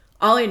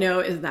all I know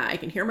is that I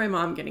can hear my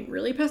mom getting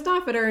really pissed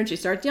off at her, and she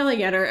starts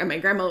yelling at her, and my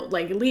grandma,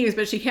 like, leaves,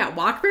 but she can't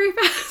walk very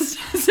fast.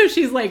 So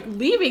she's, like,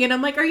 leaving, and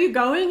I'm like, are you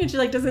going? And she,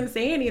 like, doesn't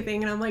say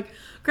anything, and I'm like,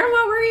 Grandma,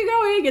 where are you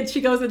going? And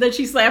she goes, and then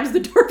she slams the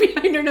door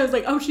behind her, and I was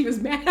like, oh, she was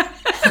mad.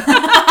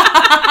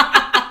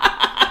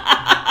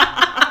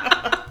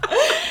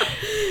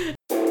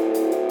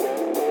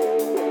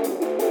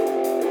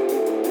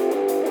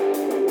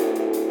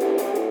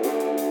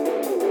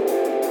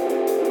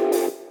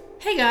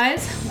 Hey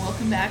guys,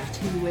 welcome back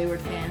to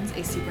Wayward Fans,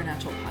 a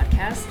supernatural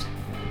podcast.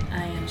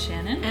 I am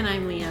Shannon. And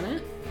I'm Liana. I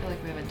feel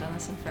like we haven't done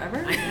this in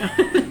forever. I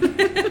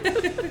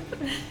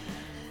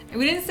know.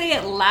 We didn't say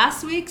it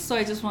last week, so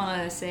I just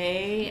want to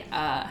say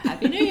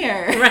Happy New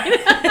Year. Right?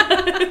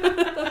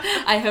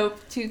 I hope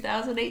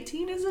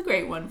 2018 is a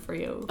great one for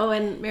you. Oh,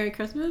 and Merry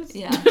Christmas?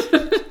 Yeah.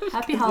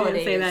 Happy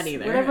holidays. Didn't say that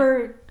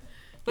either.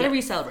 Whatever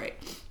you celebrate.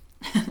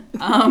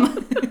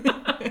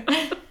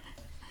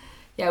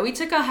 Yeah, we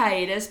took a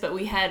hiatus, but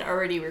we had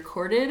already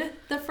recorded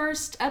the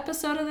first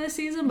episode of this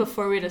season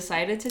before we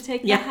decided to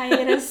take the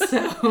hiatus. So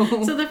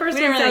the first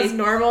one sounds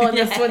normal, and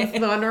this one's the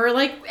one where we're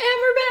like, and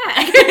we're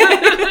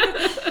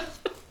back.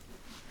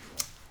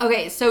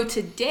 Okay, so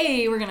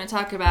today we're going to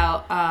talk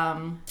about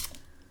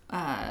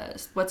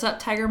What's Up,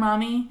 Tiger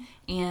Mommy,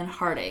 and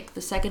Heartache,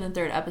 the second and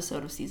third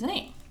episode of season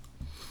 8.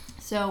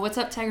 So What's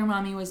Up, Tiger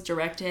Mommy was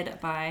directed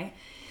by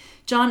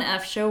John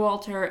F.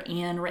 Showalter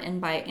and written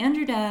by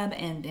Andrew Dabb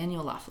and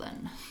Daniel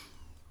Laughlin.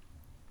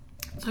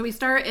 So we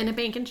start in a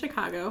bank in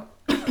Chicago.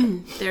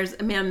 There's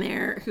a man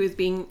there who is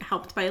being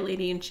helped by a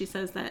lady, and she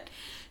says that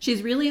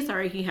she's really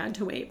sorry he had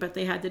to wait, but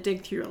they had to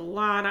dig through a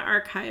lot of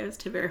archives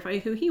to verify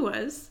who he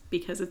was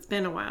because it's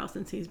been a while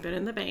since he's been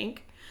in the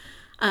bank.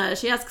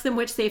 She asks him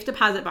which safe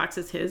deposit box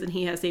is his, and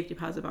he has safe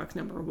deposit box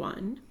number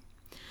 1.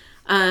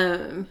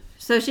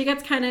 So she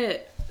gets kind of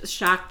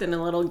shocked and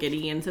a little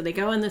giddy, and so they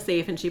go in the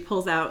safe, and she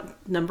pulls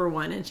out number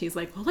 1, and she's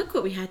like, well, look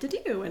what we had to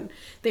do. And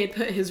they had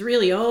put his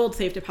really old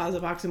safe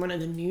deposit box in one of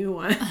the new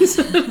ones.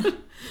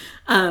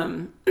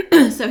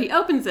 So he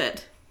opens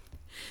it,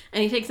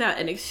 and he takes out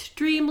an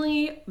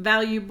extremely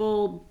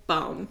valuable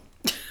bone.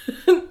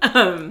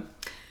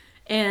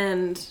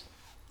 And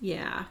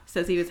yeah,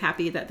 says he was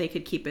happy that they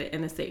could keep it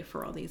in a safe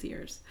for all these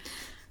years.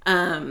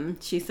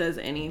 She says,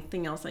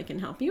 anything else I can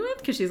help you with?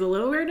 Because she's a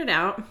little weirded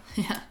out.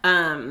 Yeah.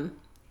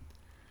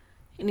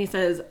 And he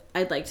says,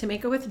 I'd like to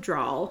make a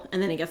withdrawal.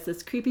 And then he gets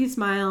this creepy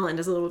smile and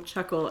does a little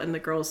chuckle, and the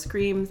girl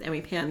screams, and we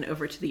pan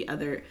over to the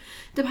other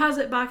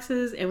deposit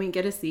boxes, and we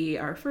get to see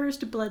our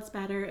first blood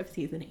spatter of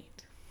season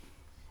 8.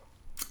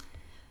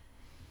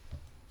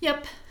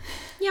 Yep.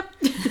 Yep.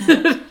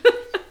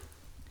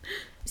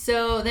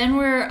 So then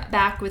we're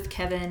back with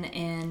Kevin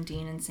and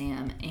Dean and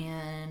Sam,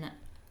 and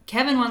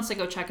Kevin wants to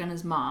go check on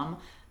his mom.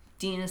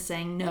 Dean is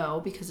saying no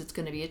because it's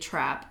going to be a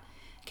trap.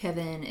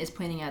 Kevin is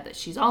pointing out that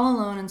she's all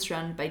alone and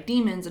surrounded by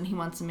demons, and he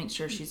wants to make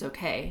sure she's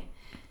okay.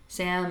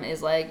 Sam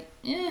is like,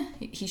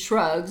 he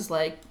shrugs,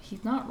 like,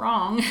 he's not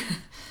wrong.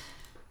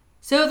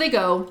 So they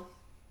go.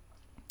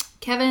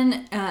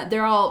 Kevin,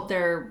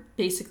 they're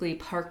basically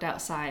parked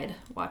outside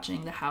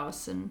watching the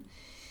house, and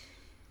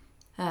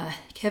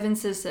Kevin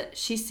says that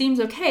she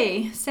seems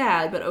okay,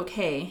 sad, but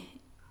okay.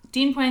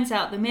 Dean points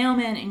out the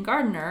mailman and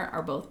gardener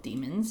are both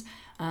demons.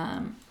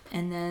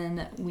 And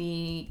then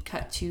we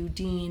cut to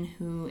Dean,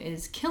 who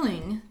is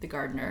killing the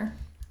gardener,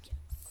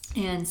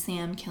 and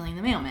Sam killing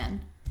the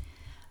mailman.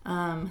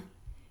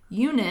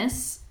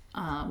 Eunice,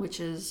 which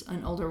is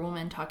an older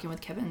woman talking with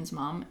Kevin's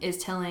mom,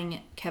 is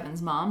telling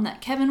Kevin's mom that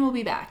Kevin will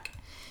be back.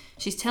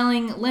 She's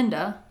telling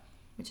Linda,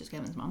 which is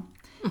Kevin's mom,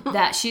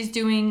 that she's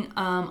doing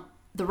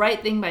the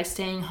right thing by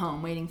staying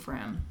home, waiting for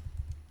him.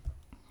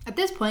 At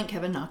this point,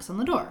 Kevin knocks on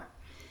the door.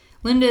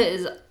 Linda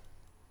is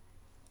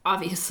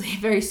obviously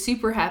very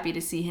super happy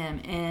to see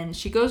him, and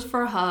she goes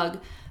for a hug,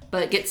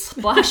 but gets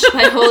splashed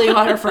by holy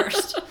water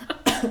first.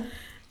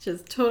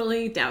 Just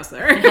totally douse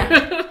her.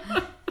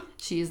 Yeah.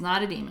 She is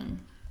not a demon.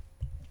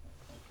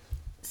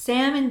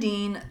 Sam and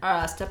Dean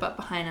step up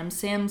behind him.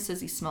 Sam says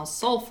he smells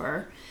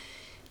sulfur.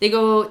 They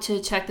go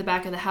to check the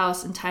back of the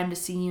house in time to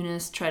see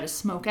Eunice try to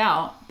smoke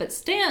out, but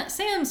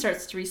Sam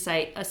starts to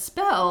recite a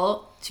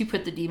spell to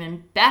put the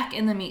demon back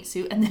in the meat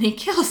suit, and then he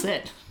kills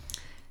it.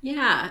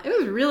 Yeah, it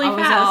was really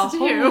fast,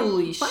 too.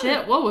 Holy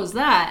shit, what was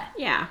that?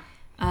 Yeah.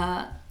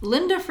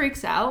 Linda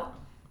freaks out,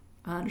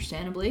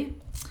 understandably.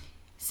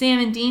 Sam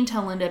and Dean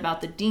tell Linda about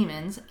the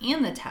demons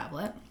and the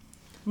tablet.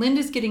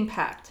 Linda's getting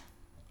packed.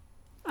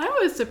 I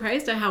was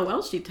surprised at how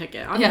well she took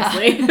it,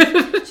 honestly.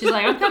 Yeah. She's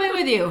like, I'm coming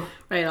with you.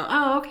 Right.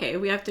 Oh, okay.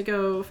 We have to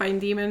go find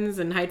demons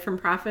and hide from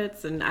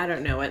prophets, and I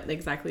don't know what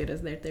exactly it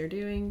is that they're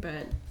doing,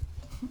 but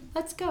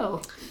let's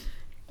go.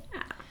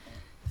 Yeah.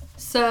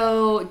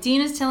 So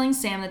Dean is telling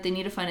Sam that they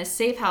need to find a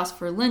safe house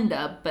for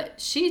Linda, but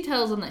she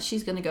tells him that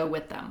she's going to go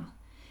with them.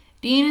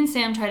 Dean and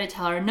Sam try to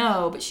tell her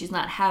no, but she's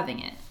not having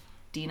it.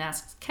 Dean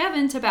asks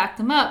Kevin to back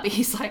them up, but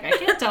he's like, I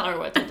can't tell her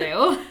what to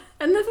do.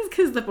 And this is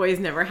because the boys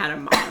never had a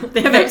mom.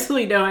 They have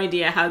absolutely no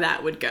idea how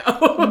that would go.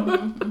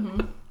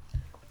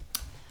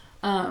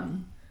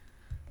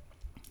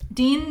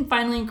 Dean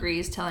finally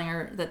agrees, telling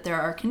her that there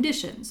are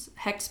conditions,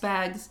 hex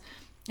bags,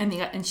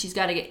 and she's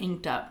got to get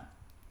inked up.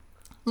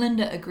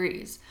 Linda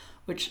agrees,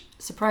 which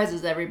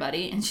surprises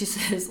everybody, and she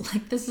says,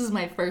 like, this is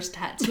my first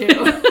tattoo.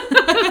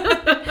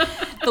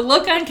 The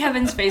look on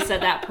Kevin's face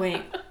at that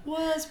point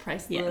was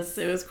priceless. Yes,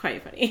 it was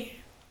quite funny.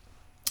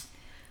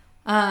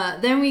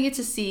 Then we get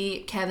to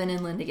see Kevin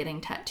and Linda getting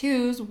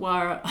tattoos,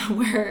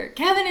 where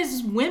Kevin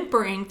is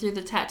whimpering through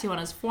the tattoo on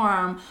his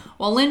forearm,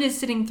 while Linda's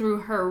sitting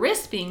through her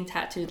wrist being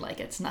tattooed like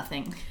it's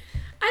nothing.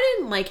 I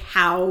didn't like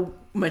how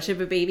much of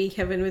a baby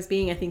Kevin was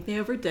being. I think they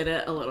overdid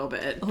it a little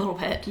bit. A little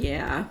bit.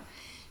 Yeah.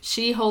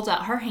 She holds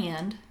out her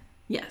hand.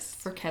 Yes.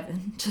 For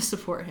Kevin to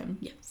support him.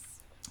 Yes.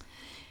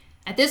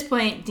 At this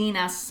point, Dean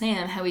asks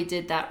Sam how he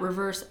did that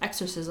reverse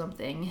exorcism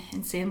thing,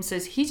 and Sam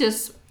says he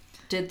just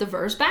did the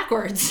verse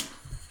backwards.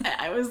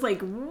 I was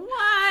like,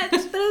 what? That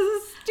is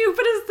the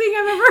stupidest thing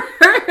I've ever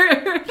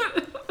heard.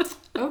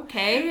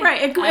 Okay.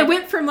 Right. I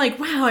went from like,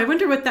 wow, I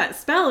wonder what that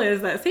spell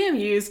is that Sam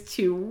used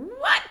to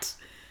what?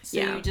 So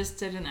you just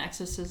did an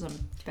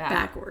exorcism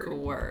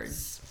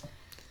backwards.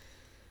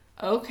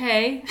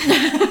 Okay.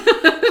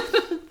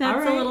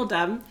 That's a little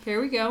dumb.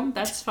 Here we go.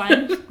 That's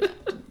fine.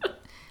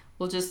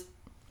 We'll just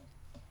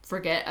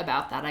forget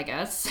about that, I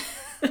guess.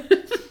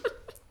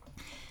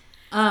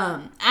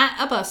 At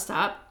a bus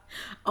stop.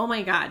 Oh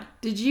my God.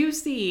 Did you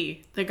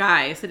see the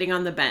guy sitting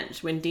on the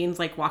bench when Dean's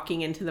like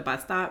walking into the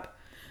bus stop?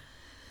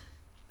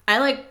 I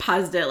like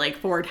paused it like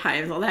 4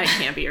 times. Well, that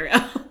can't be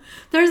real.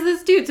 There's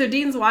this dude. So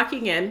Dean's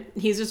walking in.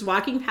 He's just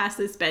walking past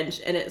this bench.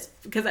 And it's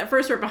because at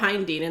first we're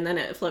behind Dean and then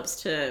it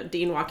flips to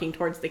Dean walking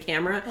towards the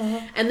camera.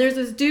 Uh-huh. And there's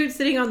this dude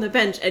sitting on the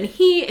bench and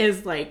he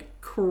is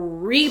like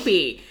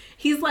creepy.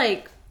 He's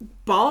like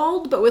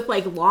bald, but with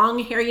like long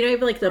hair. You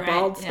know, like the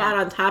bald spot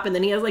on top. And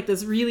then he has like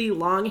this really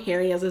long hair.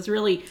 And he has this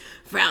really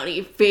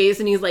frowny face.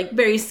 And he's like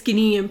very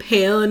skinny and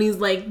pale. And he's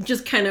like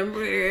just kind of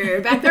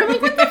back there. I'm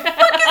like, what the fuck is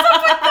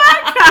up with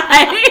that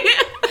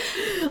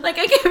guy? Like,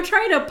 I kept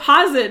trying to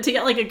pause it to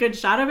get like a good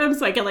shot of him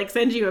so I could like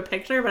send you a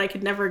picture, but I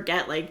could never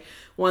get like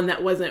one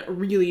that wasn't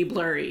really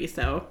blurry.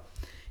 So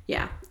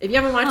yeah, if you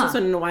haven't watched this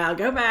one in a while,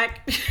 go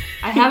back.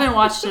 I haven't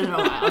watched it in a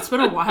while. It's been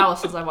a while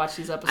since I watched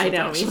these episodes. I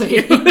know,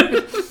 actually. me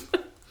too.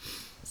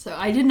 So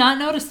I did not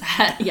notice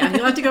that. Yeah,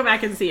 you'll have to go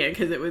back and see it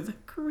because it was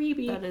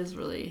creepy. That is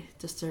really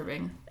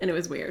disturbing. And it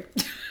was weird.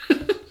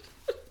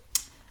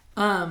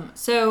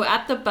 So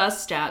at the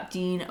bus stop,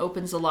 Dean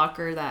opens the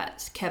locker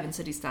that Kevin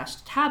said he stashed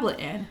a tablet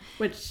in.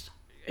 Which,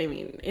 I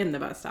mean, in the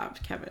bus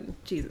stop, Kevin,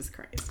 Jesus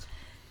Christ.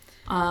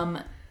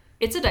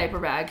 It's a diaper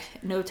bag,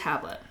 no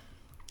tablet.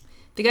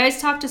 The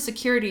guys talk to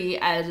security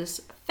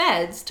as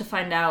feds to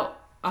find out,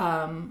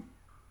 and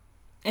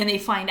they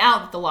find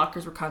out that the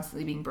lockers were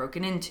constantly being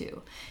broken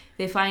into.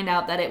 They find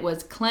out that it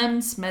was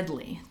Clem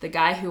Smedley, the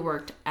guy who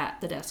worked at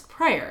the desk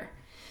prior.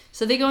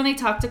 So they go and they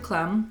talk to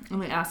Clem,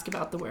 and they ask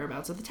about the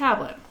whereabouts of the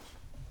tablet.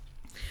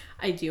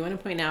 I do want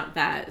to point out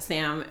that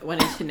Sam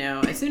wanted to know,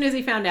 as soon as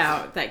he found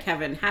out that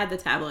Kevin had the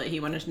tablet, he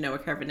wanted to know where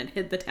Kevin had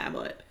hid the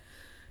tablet,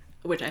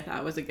 which I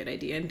thought was a good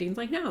idea. And Dean's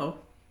like, no,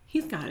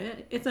 he's got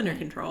it. It's under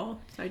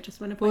control. So I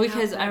just want to point out. Well,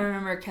 because I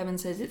remember Kevin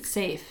says it's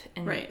safe.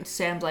 And right.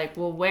 Sam's like,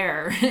 well,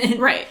 where?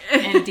 Right.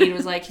 And Dean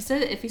was like,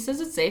 if he says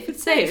it's safe,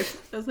 it's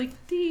safe. I was like,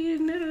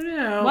 Dean,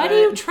 no. Why do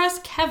you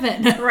trust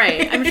Kevin?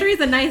 Right. I'm sure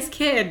he's a nice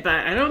kid,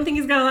 but I don't think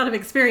he's got a lot of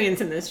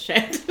experience in this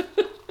shit.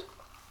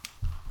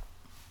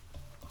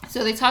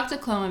 So they talk to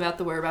Clem about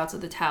the whereabouts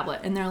of the tablet,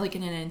 and they're like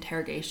in an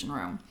interrogation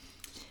room.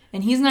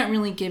 And he's not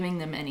really giving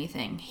them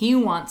anything. He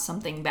wants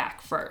something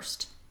back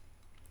first.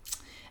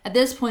 At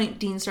this point,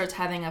 Dean starts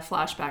having a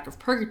flashback of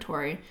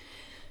purgatory,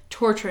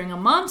 torturing a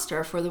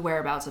monster for the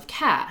whereabouts of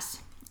Cas.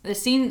 The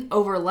scene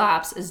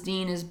overlaps as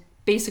Dean is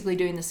basically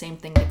doing the same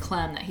thing to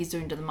Clem that he's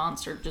doing to the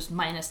monster, just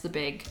minus the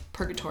big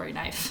purgatory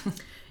knife.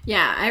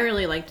 Yeah, I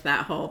really liked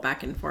that whole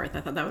back and forth.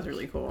 I thought that was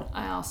really cool.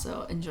 I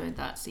also enjoyed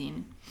that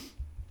scene.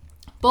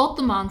 Both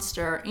the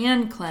monster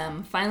and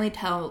Clem finally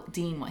tell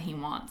Dean what he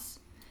wants.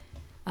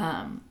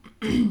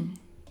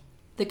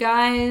 The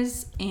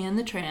guys and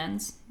the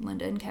trans,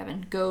 Linda and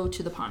Kevin, go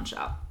to the pawn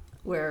shop,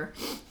 where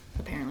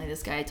apparently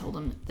this guy told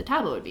them the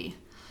tablet would be.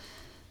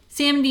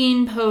 Sam and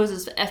Dean pose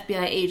as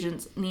FBI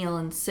agents Neil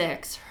and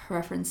Six,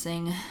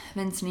 referencing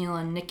Vince Neil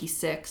and Nikki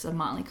Six of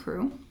Motley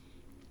Crue.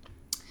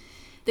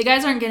 The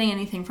guys aren't getting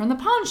anything from the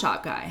pawn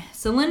shop guy,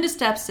 so Linda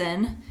steps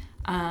in,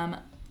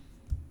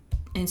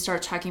 and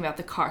start talking about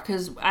the car,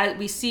 because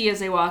we see as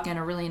they walk in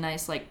a really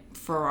nice like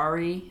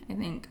Ferrari, I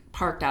think,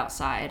 parked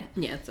outside.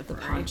 Yeah, it's a the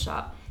Ferrari. Pawn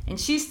shop, and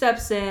she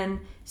steps in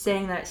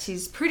saying that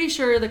she's pretty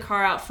sure the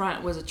car out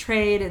front was a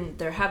trade and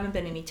there haven't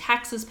been any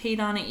taxes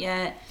paid on it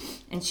yet.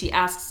 And she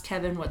asks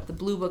Kevin what the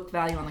blue book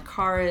value on the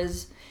car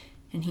is,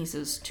 and he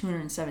says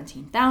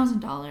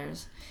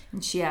 $217,000.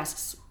 And she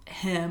asks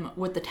him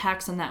what the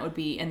tax on that would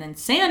be, and then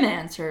Sam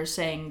answers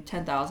saying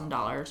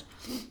 $10,000.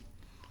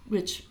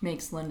 Which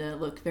makes Linda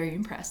look very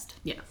impressed.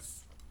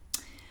 Yes.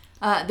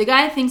 The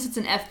guy thinks it's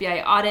an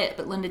FBI audit,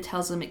 but Linda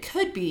tells him it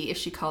could be if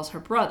she calls her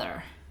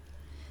brother.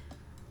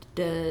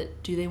 Do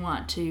they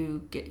want to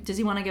does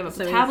he want to give up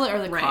the tablet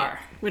or the car?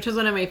 Which is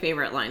one of my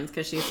favorite lines,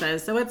 because she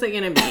says, so what's it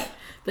going to be?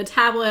 The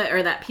tablet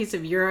or that piece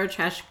of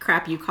Eurotrash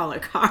crap you call a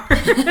car?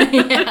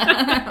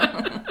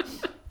 Yeah.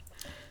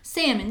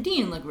 Sam and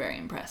Dean look very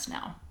impressed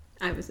now.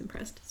 I was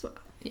impressed as well.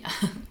 Yeah,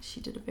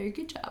 she did a very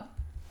good job.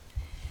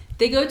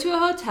 They go to a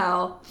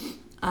hotel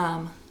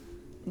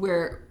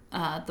where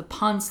the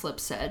pawn slip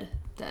said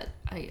that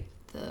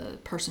the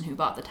person who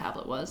bought the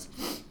tablet was.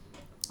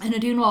 And a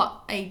dude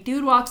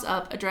walks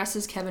up,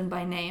 addresses Kevin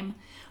by name,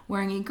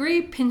 wearing a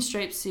gray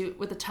pinstripe suit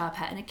with a top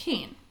hat and a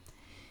cane.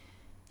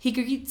 He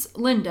greets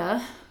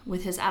Linda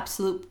with his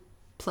absolute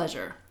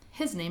pleasure.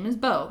 His name is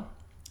Bo.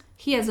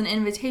 He has an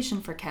invitation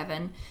for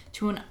Kevin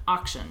to an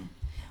auction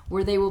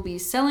where they will be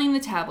selling the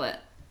tablet,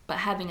 but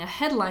having a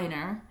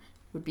headliner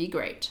would be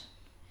great.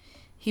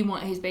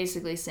 He's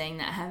basically saying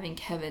that having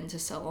Kevin to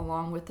sell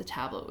along with the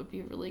tablet would be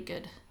a really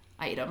good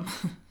item.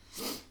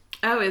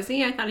 Oh, is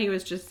he? I thought he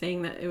was just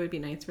saying that it would be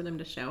nice for them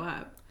to show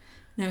up.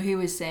 No, he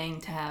was saying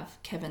to have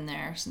Kevin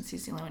there since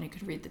he's the only one who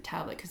could read the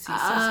tablet, because he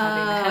says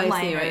having the headliner.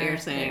 I see what you're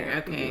saying.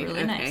 Okay,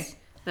 really nice.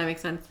 That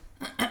makes sense.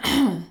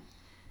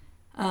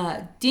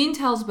 Dean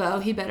tells Bo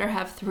he better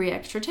have 3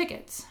 extra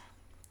tickets.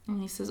 And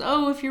he says,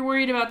 if you're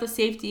worried about the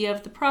safety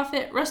of the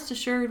prophet, rest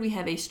assured we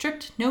have a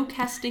strict no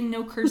casting,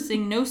 no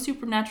cursing, no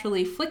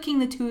supernaturally flicking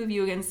the 2 of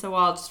you against the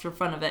wall just for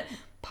fun of it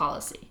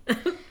policy.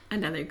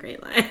 Another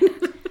great line.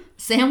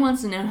 Sam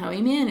wants to know how he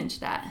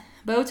managed that.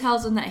 Bo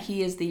tells him that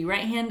he is the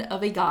right hand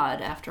of a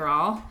god, after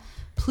all.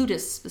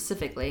 Plutus,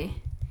 specifically.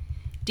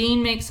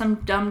 Dean makes some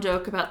dumb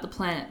joke about the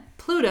planet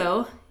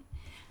Pluto.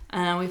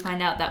 We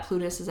find out that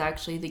Plutus is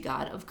actually the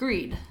god of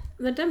greed.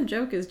 The dumb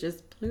joke is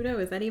just, Pluto,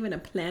 is that even a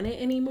planet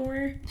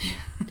anymore?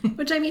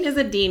 Which, I mean, is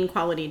a Dean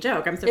quality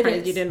joke. I'm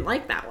surprised you didn't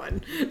like that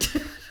one.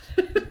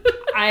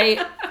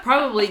 I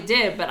probably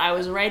did, but I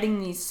was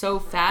writing these so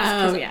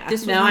fast because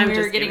this was when we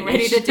were getting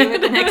ready to do it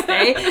the next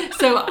day.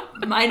 So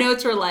my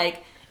notes were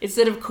like,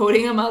 instead of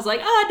quoting them, I was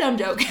like, dumb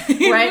joke.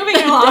 Right.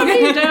 Moving along.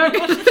 Dumb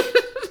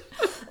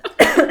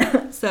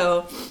joke.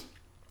 So,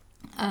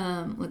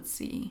 let's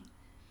see.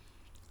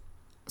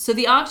 So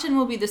the auction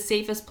will be the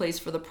safest place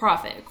for the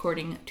prophet,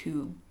 according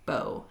to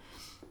Bo.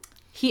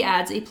 He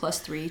adds a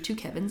 +3 to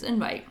Kevin's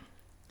invite.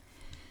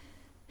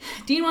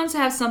 Dean wants to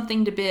have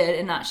something to bid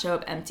and not show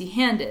up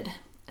empty-handed.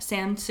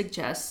 Sam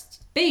suggests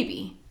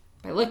baby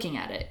by looking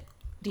at it.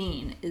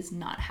 Dean is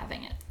not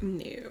having it.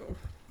 No.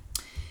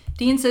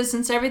 Dean says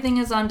since everything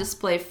is on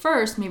display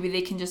first, maybe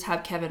they can just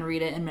have Kevin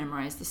read it and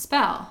memorize the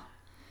spell.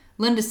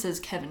 Linda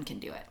says Kevin can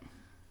do it.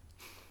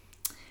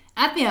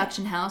 At the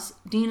auction house,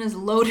 Dean is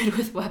loaded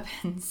with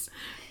weapons.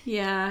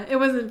 Yeah, it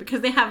wasn't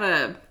because they have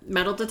a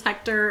metal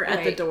detector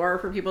at the door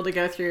for people to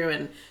go through,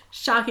 and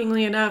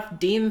shockingly enough,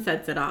 Dean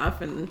sets it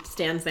off and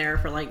stands there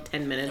for like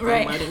 10 minutes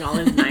unloading all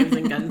his knives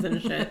and guns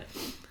and shit.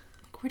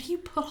 Where do you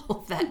put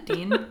all of that,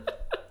 Dean? It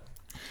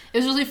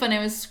was really fun. I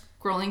was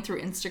scrolling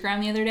through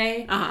Instagram the other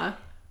day,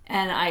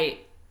 and I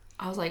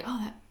was like,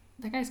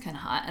 that guy's kind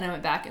of hot. And I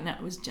went back, and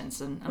that was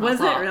Jensen. And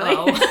was it really?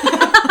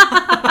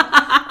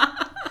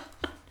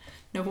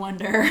 No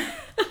wonder.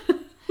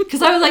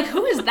 Because I was like,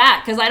 who is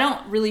that? Because I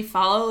don't really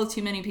follow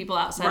too many people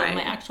outside of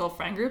my actual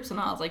friend groups. And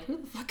I was like, who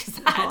the fuck is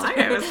that? That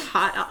guy was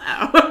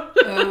hot.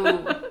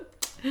 Oh,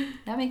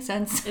 that makes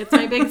sense. It's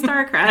my big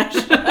star crush.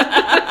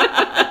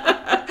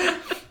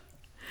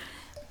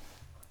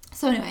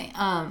 So anyway,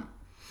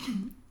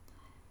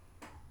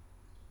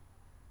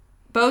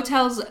 Bo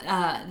tells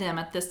them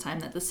at this time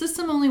that the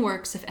system only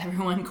works if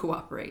everyone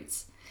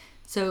cooperates.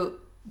 So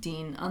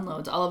Dean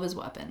unloads all of his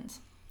weapons.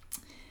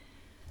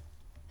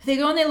 They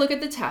go and they look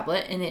at the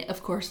tablet, and it,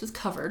 of course, is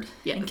covered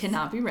and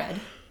cannot be read.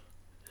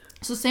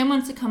 So Sam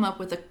wants to come up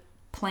with a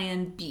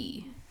plan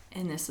B,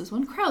 and this is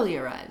when Crowley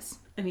arrives.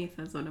 And he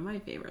says one of my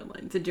favorite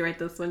lines. Did you write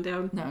this one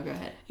down? No, go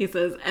ahead. He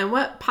says, and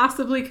what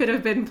possibly could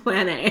have been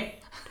plan A?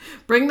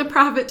 Bring the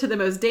prophet to the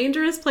most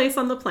dangerous place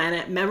on the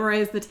planet,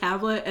 memorize the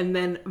tablet, and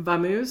then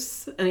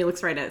vamoose. And he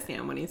looks right at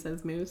Sam when he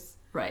says moose.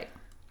 Right.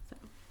 So,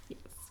 yes.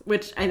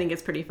 Which I think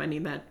is pretty funny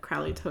that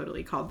Crowley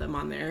totally called them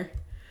on their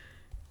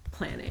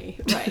plan A.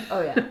 Right.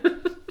 Oh, yeah.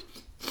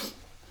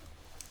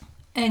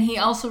 And he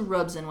also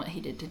rubs in what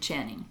he did to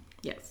Channing.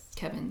 Yes.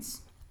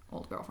 Kevin's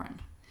old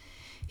girlfriend.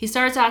 He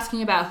starts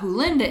asking about who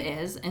Linda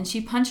is, and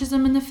she punches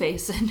him in the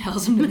face and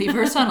tells him to leave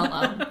her son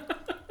alone.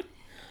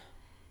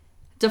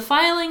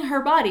 Defiling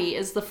her body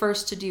is the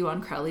first to do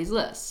on Crowley's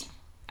list.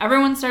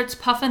 Everyone starts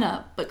puffing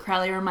up, but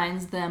Crowley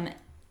reminds them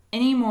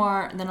any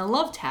more than a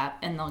love tap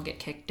and they'll get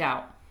kicked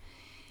out.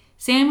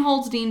 Sam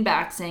holds Dean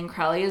back, saying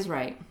Crowley is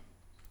right.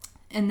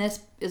 And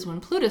this is when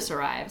Plutus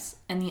arrives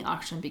and the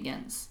auction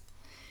begins.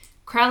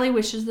 Crowley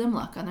wishes them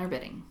luck on their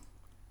bidding.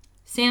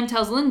 Sam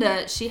tells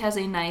Linda she has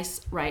a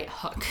nice right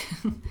hook.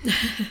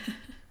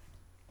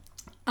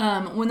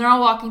 When they're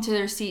all walking to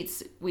their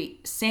seats,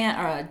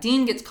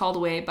 Dean gets called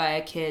away by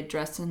a kid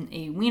dressed in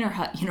a Wiener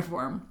Hut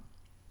uniform.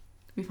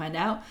 We find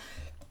out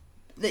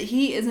that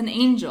he is an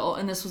angel,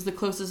 and this was the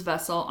closest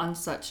vessel on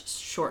such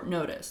short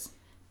notice.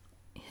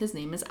 His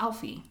name is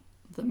Alfie.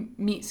 the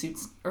meat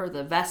suits, or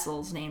the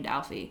vessels named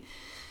Alfie.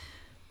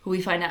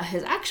 We find out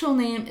his actual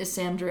name is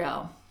Sam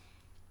Driel.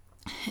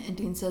 And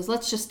Dean says,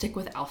 let's just stick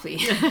with Alfie.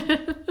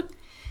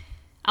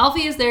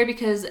 Alfie is there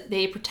because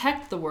they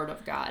protect the word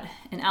of God,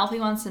 and Alfie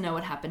wants to know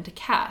what happened to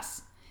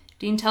Cas.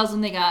 Dean tells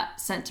him they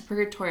got sent to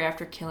purgatory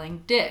after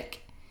killing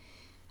Dick.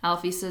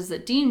 Alfie says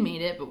that Dean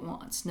made it, but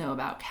wants to know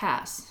about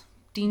Cas.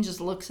 Dean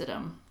just looks at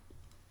him.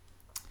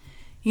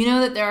 You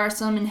know that there are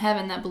some in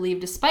heaven that believe,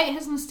 despite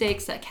his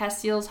mistakes, that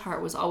Castiel's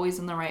heart was always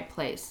in the right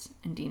place.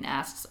 And Dean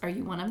asks, are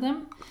you one of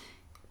them?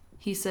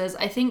 He says,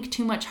 I think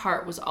too much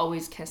heart was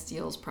always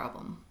Castiel's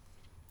problem.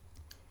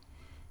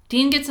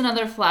 Dean gets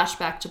another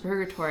flashback to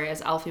purgatory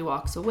as Alfie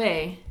walks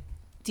away.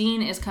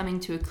 Dean is coming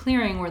to a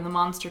clearing where the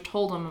monster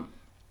told him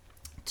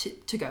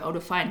to go to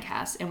find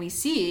Cas. And we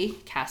see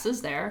Cas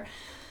is there,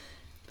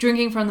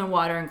 drinking from the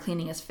water and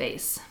cleaning his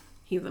face.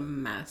 He's a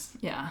mess.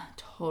 Yeah,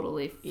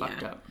 totally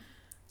fucked up.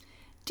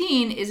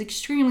 Dean is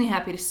extremely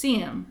happy to see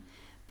him,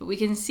 but we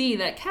can see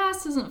that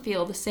Cas doesn't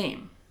feel the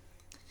same.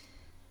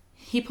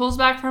 He pulls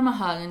back from a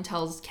hug and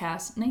tells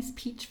Cas, nice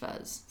peach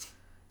fuzz.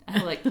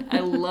 I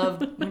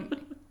love,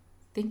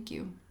 thank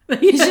you.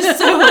 He's just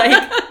so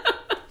like...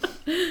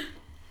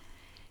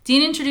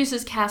 Dean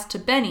introduces Cas to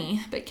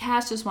Benny, but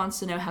Cas just wants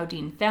to know how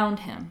Dean found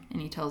him,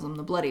 and he tells him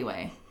the bloody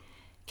way.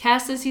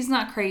 Cas says he's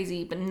not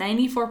crazy, but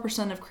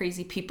 94% of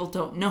crazy people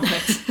don't know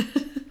it.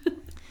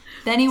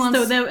 Then he wants...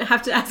 So then we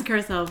have to ask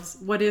ourselves,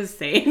 what is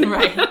sane?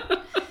 Right.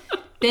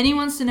 Then he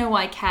wants to know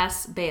why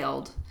Cas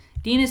bailed.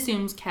 Dean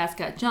assumes Cas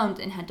got jumped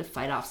and had to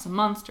fight off some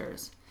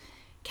monsters.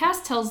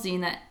 Cas tells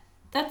Dean that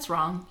that's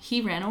wrong. He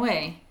ran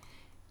away.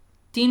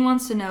 Dean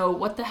wants to know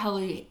what the hell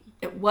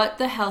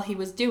he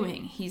was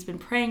doing. He's been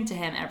praying to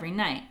him every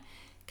night.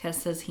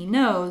 Cas says he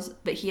knows,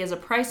 but he has a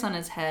price on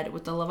his head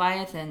with the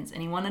Leviathans,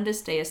 and he wanted to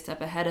stay a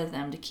step ahead of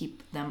them to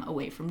keep them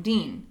away from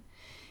Dean.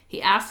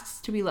 He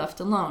asks to be left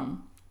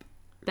alone.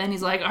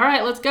 Benny's like, all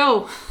right, let's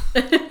go.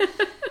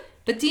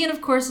 But Dean, of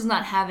course, is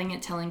not having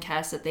it, telling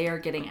Cas that they are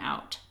getting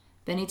out.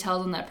 Benny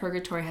tells him that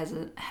Purgatory has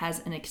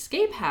an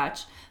escape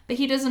hatch, but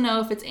he doesn't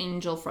know if it's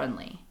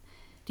angel-friendly.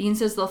 Dean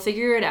says they'll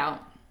figure it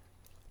out.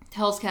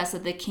 Tells Cas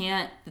that they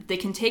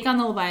can take on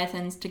the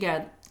Leviathans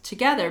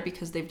together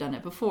because they've done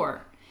it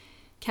before.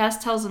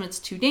 Cas tells him it's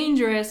too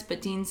dangerous, but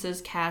Dean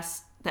says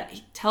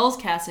tells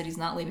Cas that he's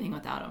not leaving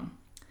without him.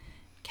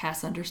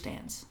 Cas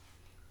understands.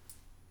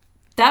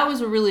 That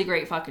was a really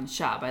great fucking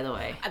shot, by the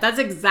way. That's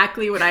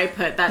exactly what I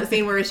put. That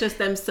scene where it's just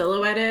them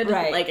silhouetted,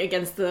 right, like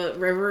against the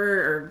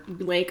river or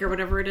lake or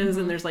whatever it is,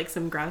 and there's like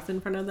some grass in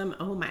front of them.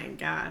 Oh my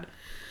God.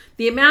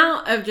 The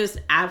amount of just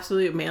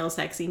absolute male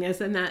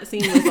sexiness in that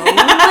scene was a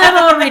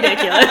little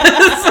ridiculous.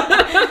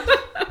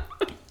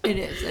 It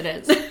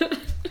is.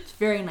 It's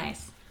very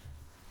nice.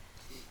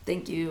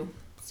 Thank you,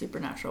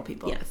 supernatural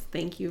people. Yes,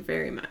 thank you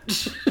very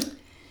much.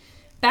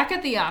 Back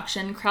at the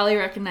auction, Crowley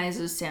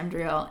recognizes Sam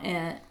Driel,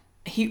 and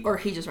he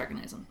just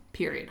recognizes him.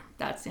 Period.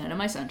 That's the end of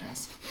my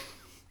sentence.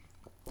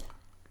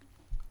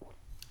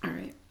 All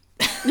right.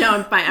 No,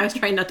 I'm fine. I was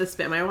trying not to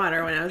spit my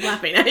water when I was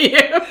laughing at you.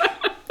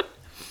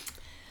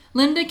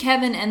 Linda,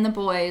 Kevin, and the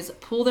boys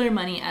pull their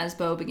money as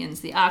Bo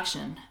begins the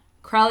auction.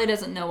 Crowley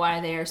doesn't know why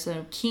they are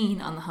so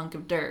keen on the hunk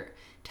of dirt.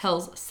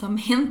 Tells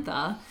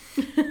Samantha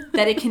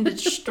that it can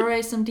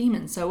destroy some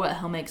demons, so what,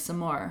 he'll make some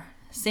more.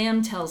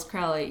 Sam tells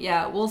Crowley,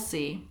 yeah, we'll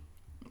see.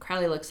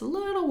 Crowley looks a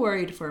little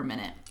worried for a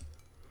minute.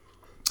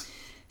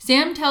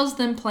 Sam tells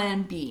them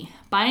plan B,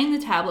 buying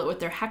the tablet with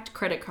their hacked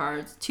credit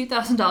cards,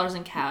 $2,000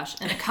 in cash,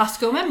 and a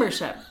Costco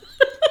membership.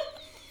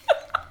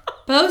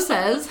 Bo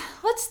says,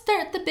 let's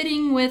start the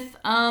bidding with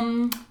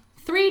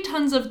 3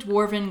 tons of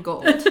dwarven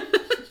gold.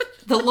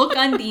 The look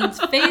on Dean's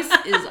face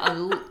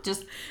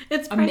is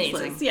it's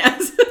amazing.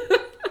 Yes.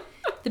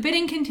 The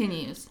bidding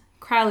continues.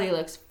 Crowley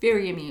looks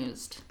very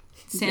amused.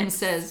 Sam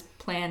says,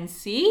 plan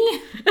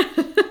C?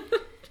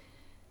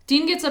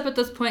 Dean gets up at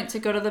this point to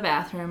go to the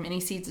bathroom, and he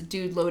sees a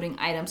dude loading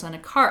items on a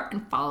cart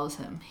and follows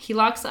him. He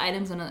locks the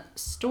items in a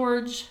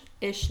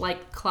storage-ish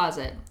like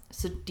closet.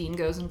 So Dean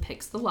goes and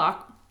picks the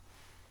lock.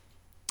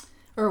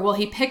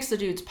 He picks the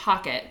dude's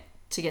pocket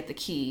to get the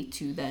key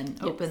to then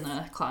open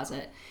the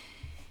closet.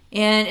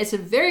 And it's a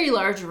very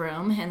large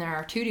room, and there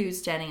are 2 dudes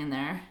standing in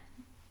there.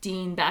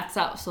 Dean backs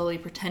out slowly,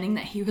 pretending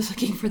that he was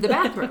looking for the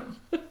bathroom.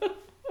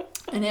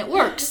 And it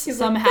works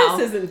somehow. Like,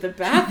 this isn't the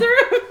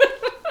bathroom.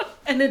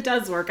 And it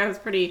does work. I was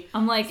pretty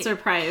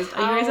surprised. You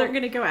guys aren't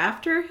going to go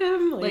after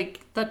him?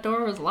 Like, the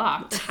door was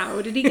locked.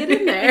 How did he get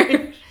in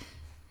there?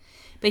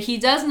 But he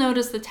does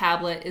notice the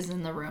tablet is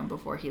in the room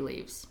before he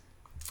leaves.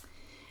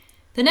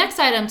 The next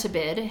item to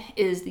bid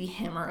is the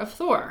Hammer of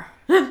Thor.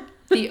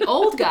 The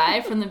old guy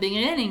from the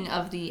beginning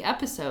of the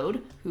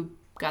episode, who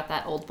got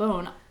that old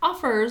bone,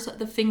 offers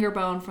the finger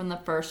bone from the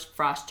first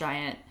frost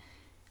giant,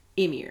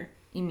 Ymir.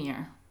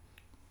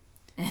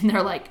 And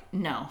they're like,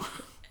 no.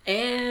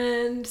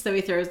 And so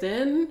he throws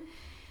in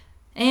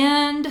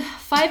And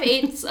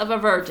 5/8 of a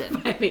virgin.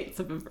 5/8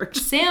 of a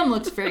virgin. Sam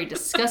looks very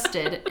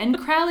disgusted, and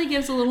Crowley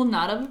gives a little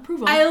nod of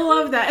approval. I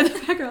love that.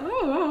 And I go,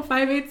 oh,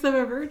 5/8 of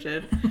a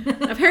virgin.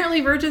 Apparently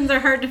virgins are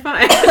hard to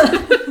find.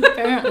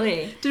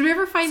 Apparently. Did we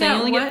ever find So out you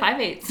only what... get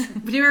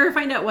 5/8. Did we ever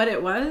find out what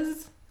it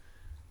was?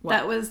 What?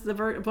 That was the...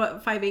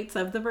 What 5/8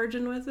 of the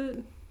virgin was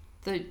it?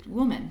 The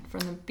woman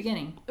from the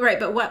beginning. Right,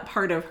 but what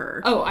part of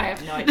her? Oh, I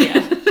have no idea.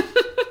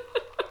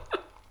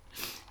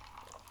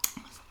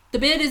 The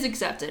bid is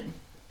accepted.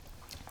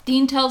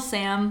 Dean tells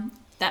Sam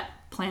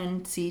that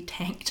Plan C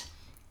tanked.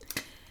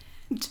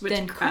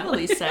 Then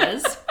Crowley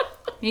says,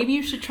 maybe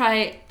you should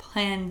try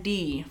Plan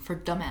D for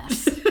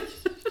dumbass.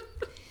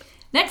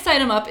 Next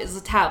item up is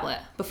the tablet.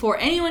 Before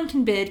anyone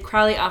can bid,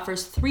 Crowley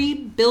offers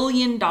 $3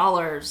 billion.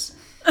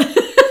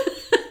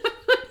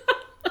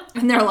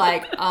 And they're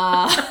like,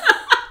 all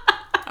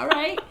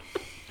right.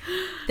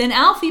 Then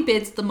Alfie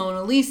bids the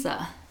Mona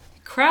Lisa.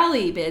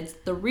 Crowley bids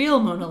the real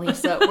Mona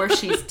Lisa, where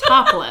she's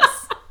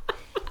topless.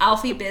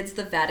 Alfie bids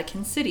the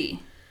Vatican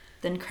City.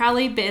 Then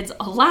Crowley bids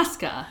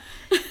Alaska.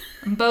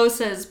 And Bo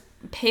says,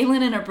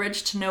 Palin and a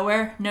bridge to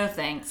nowhere? No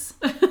thanks.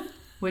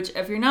 Which,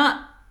 if you're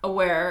not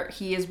aware,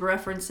 he is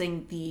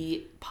referencing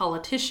the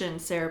politician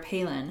Sarah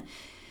Palin.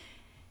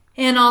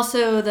 And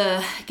also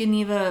the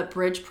Geneva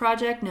Bridge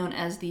project, known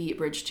as the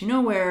Bridge to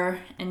Nowhere,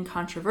 and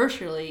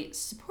controversially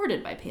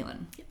supported by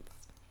Palin. Yes.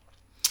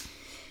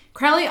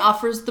 Crowley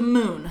offers the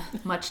moon,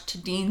 much to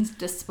Dean's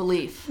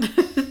disbelief.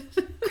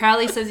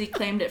 Crowley says he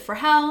claimed it for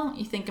hell.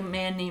 You think a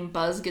man named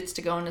Buzz gets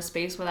to go into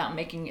space without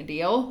making a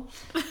deal?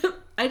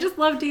 I just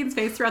love Dean's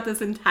face throughout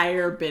this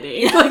entire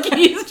bidding. Like,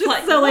 he's just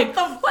like, so like,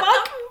 the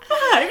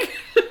fuck?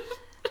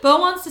 Bo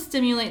wants to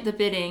stimulate the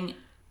bidding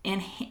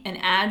and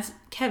adds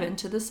Kevin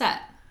to the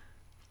set.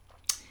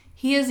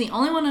 He is the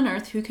only one on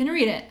Earth who can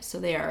read it, so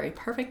they are a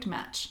perfect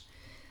match.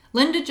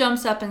 Linda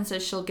jumps up and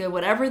says she'll get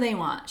whatever they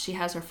want. She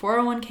has her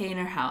 401k in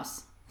her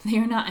house. They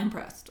are not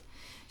impressed.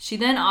 She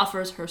then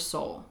offers her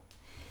soul.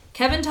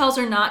 Kevin tells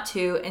her not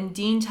to, and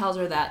Dean tells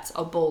her that's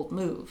a bold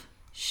move.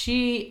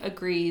 She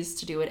agrees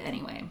to do it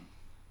anyway.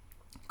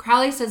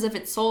 Crowley says if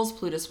it's souls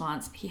Plutus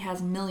wants, he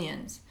has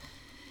millions.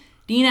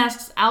 Dean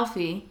asks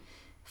Alfie,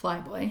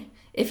 Flyboy,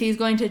 if he's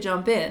going to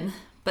jump in,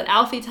 but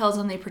Alfie tells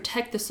him they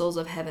protect the souls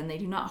of heaven. They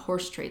do not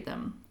horse trade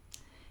them.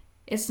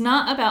 It's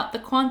not about the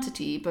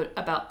quantity, but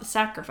about the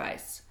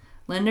sacrifice.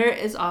 Linda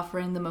is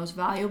offering the most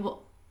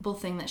valuable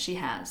thing that she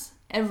has.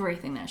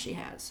 Everything that she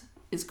has.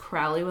 Is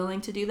Crowley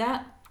willing to do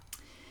that?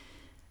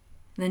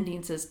 And then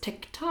Dean says,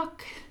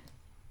 tick-tock.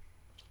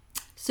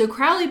 So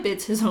Crowley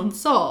bids his own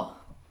soul.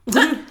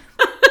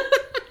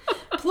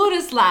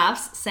 Plutus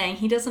laughs, saying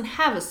he doesn't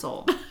have a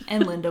soul,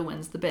 and Linda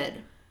wins the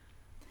bid.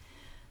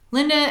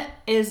 And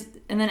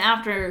then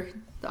after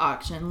the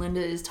auction,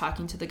 Linda is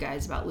talking to the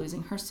guys about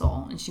losing her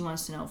soul, and she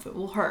wants to know if it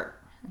will hurt.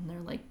 And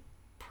they're like,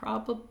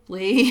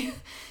 probably.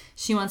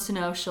 She wants to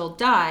know if she'll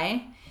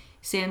die.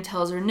 Sam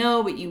tells her,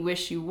 no, but you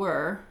wish you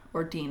were.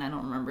 Or Dean, I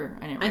don't remember.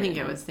 I think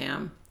it was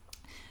Sam.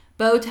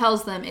 Bo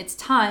tells them it's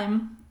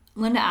time.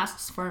 Linda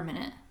asks for a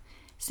minute.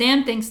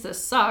 Sam thinks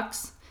this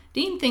sucks.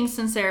 Dean thinks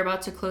since they're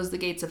about to close the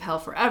gates of hell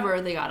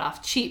forever, they got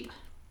off cheap.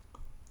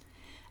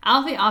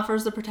 Alfie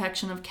offers the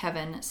protection of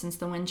Kevin since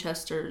the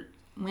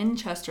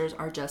Winchesters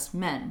are just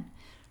men.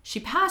 She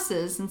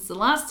passes since the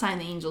last time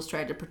the angels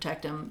tried to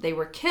protect him, they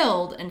were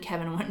killed and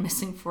Kevin went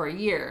missing for a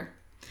year.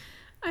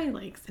 I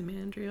like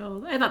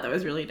Samandriel. I thought that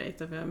was really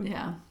nice of him.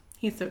 Yeah.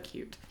 He's so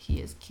cute. He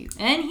is cute.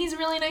 And he's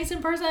really nice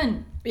in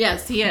person.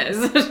 Yes, he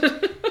is.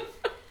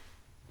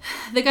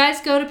 The guys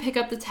go to pick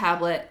up the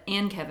tablet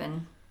and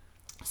Kevin.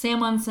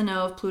 Sam wants to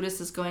know what Plutus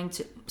is going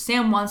to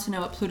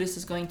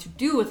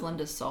do with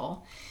Linda's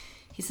soul.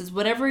 He says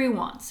whatever he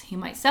wants. He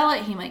might sell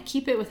it. He might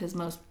keep it with his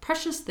most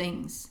precious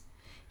things.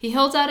 He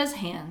holds out his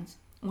hands.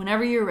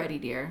 Whenever you're ready,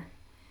 dear.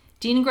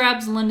 Dean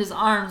grabs Linda's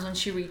arms when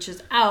she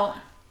reaches out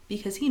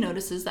because he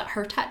notices that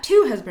her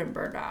tattoo has been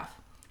burned off.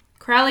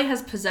 Crowley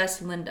has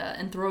possessed Linda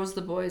and throws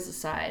the boys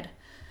aside.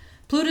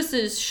 Plutus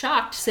is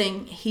shocked,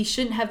 saying he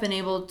shouldn't have been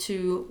able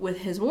to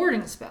with his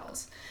warding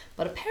spells.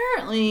 But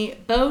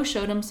apparently, Bo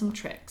showed him some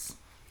tricks.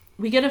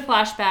 We get a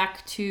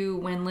flashback to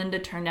when Linda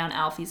turned down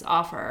Alfie's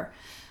offer.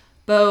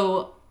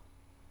 Bo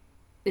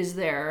is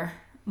there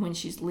when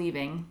she's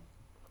leaving,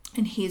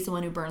 and he's the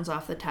one who burns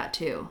off the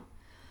tattoo.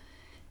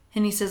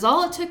 And he says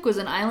all it took was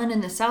an island in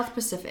the South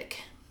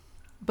Pacific.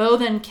 Bo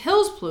then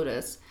kills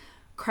Plutus.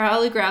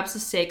 Crowley grabs a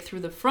stake through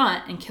the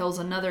front and kills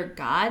another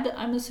god,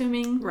 I'm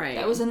assuming. Right.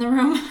 That was in the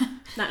room.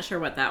 Not sure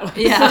what that was.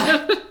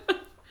 Yeah.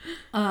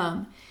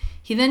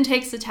 He then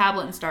takes the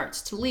tablet and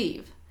starts to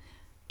leave.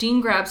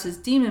 Dean grabs his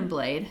demon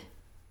blade,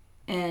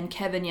 and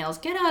Kevin yells,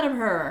 "Get out of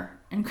her!"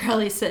 And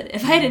Crowley said,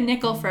 "If I had a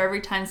nickel for every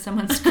time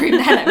someone screamed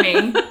that at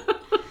me."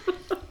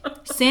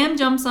 Sam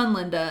jumps on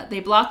Linda.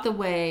 They block the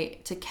way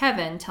to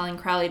Kevin, telling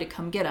Crowley to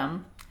come get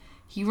him.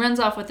 He runs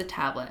off with the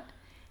tablet.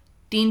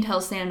 Dean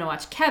tells Sam to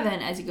watch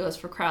Kevin as he goes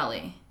for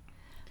Crowley.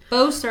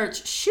 Bo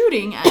starts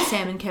shooting at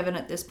Sam and Kevin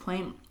at this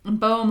point, and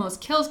Bo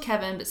almost kills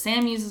Kevin, but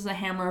Sam uses the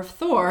hammer of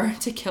Thor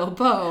to kill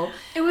Bo.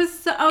 It was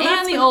so...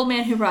 and the old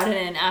man who brought it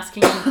in,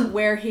 asking him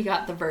where he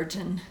got the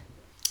virgin.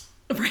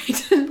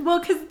 Right. Well,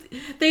 because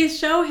they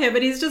show him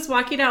and he's just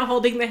walking out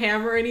holding the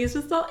hammer and he's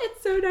just all,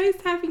 it's so nice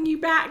having you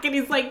back. And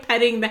he's like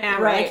petting the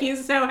hammer. Right. Like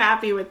he's so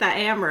happy with that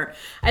hammer.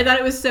 I thought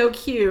it was so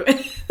cute.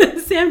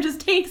 Sam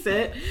just takes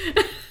it.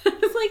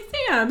 It's like,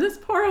 Sam, this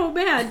poor old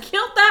man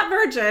killed that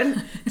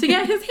virgin to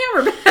get his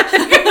hammer back.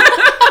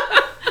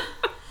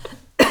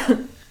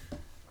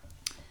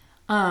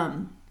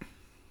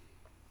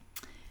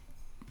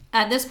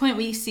 At this point,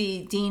 we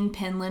see Dean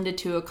pin Linda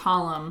to a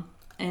column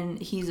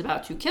and he's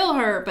about to kill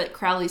her, but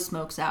Crowley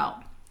smokes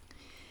out.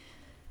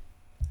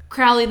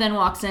 Crowley then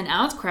walks in,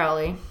 out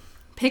Crowley,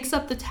 picks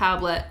up the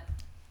tablet,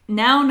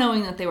 now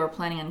knowing that they were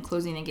planning on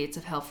closing the gates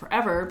of hell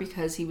forever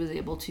because he was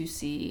able to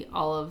see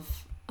all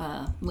of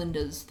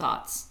Linda's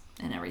thoughts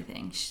and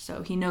everything.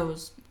 So he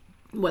knows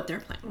what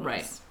their plan was.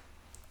 Right.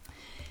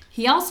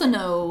 He also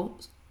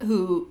knows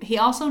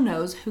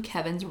who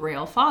Kevin's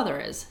real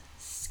father is.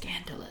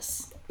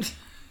 Scandalous.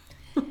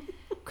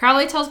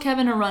 Crowley tells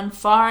Kevin to run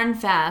far and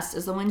fast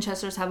as the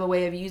Winchesters have a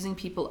way of using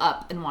people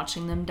up and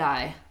watching them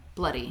die.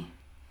 Bloody.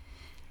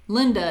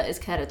 Linda is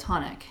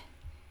catatonic.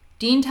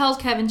 Dean tells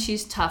Kevin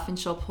she's tough and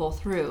she'll pull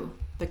through,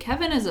 but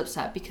Kevin is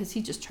upset because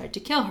he just tried to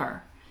kill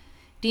her.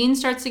 Dean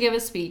starts to give a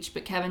speech,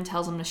 but Kevin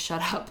tells him to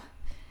shut up.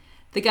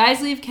 The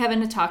guys leave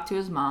Kevin to talk to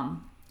his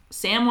mom.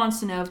 Sam wants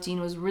to know if Dean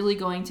was really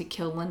going to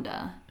kill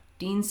Linda.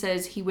 Dean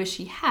says he wished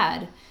he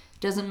had.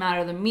 Doesn't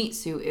matter the meat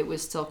suit, it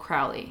was still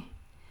Crowley.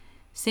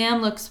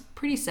 Sam looks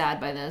pretty sad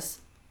by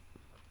this.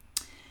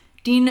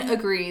 Dean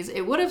agrees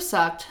it would have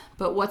sucked,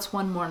 but what's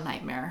one more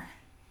nightmare?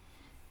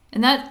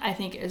 And that, I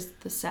think, is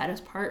the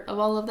saddest part of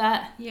all of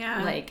that.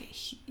 Yeah. Like,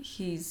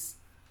 he's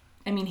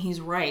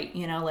right,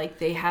 you know, like,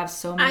 they have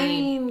so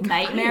many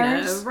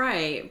nightmares. Kind of,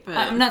 right, but...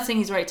 I'm not saying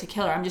he's right to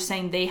kill her. I'm just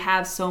saying they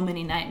have so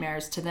many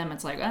nightmares to them.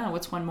 It's like, oh,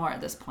 what's one more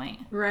at this point?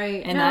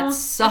 Right. And that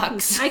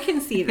sucks. I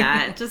can see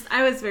that.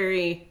 I was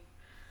very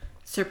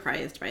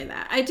surprised by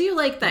that. I do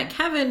like that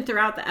Kevin,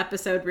 throughout the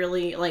episode,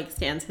 really, like,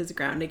 stands his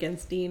ground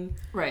against Dean.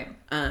 Right.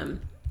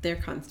 They're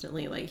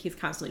constantly, like, he's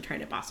constantly trying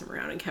to boss him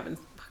around, and Kevin's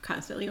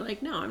constantly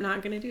like, no, I'm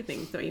not going to do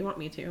things that you want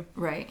me to.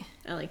 Right.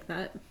 I like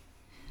that.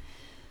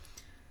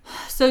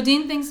 So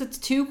Dean thinks it's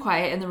too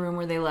quiet in the room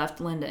where they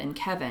left Linda and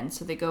Kevin,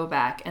 so they go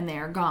back and they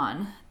are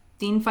gone.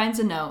 Dean finds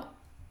a note,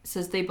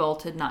 says they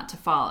bolted not to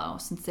follow.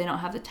 Since they don't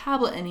have the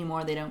tablet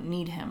anymore, they don't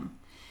need him.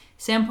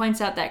 Sam points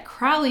out that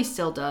Crowley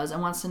still does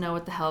and wants to know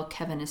what the hell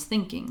Kevin is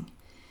thinking.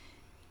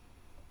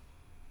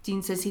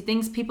 Dean says he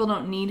thinks people I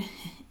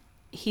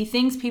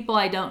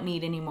don't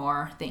need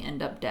anymore, they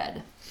end up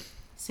dead.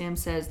 Sam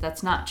says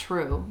that's not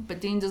true, but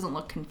Dean doesn't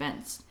look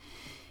convinced.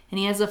 And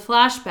he has a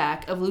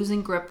flashback of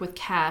losing grip with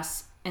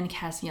Cas and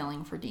Cas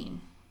yelling for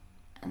Dean.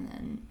 And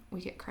then we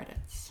get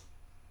credits.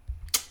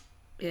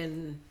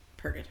 In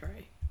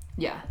Purgatory.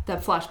 Yeah,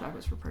 that flashback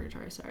was for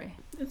Purgatory, sorry.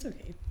 It's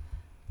okay.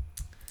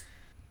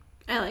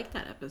 I like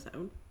that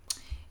episode.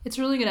 It's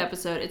a really good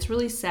episode. It's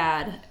really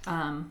sad.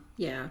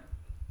 Yeah.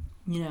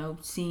 You know,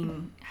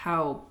 seeing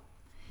how...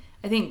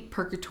 I think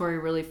Purgatory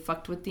really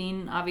fucked with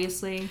Dean,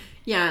 obviously.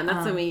 Yeah, and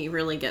that's when we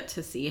really get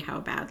to see how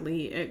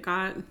badly it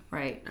got.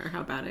 Right. Or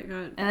how bad it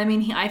got. And I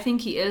mean, I think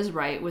he is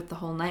right with the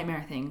whole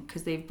nightmare thing,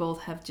 because they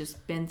both have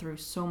just been through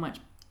so much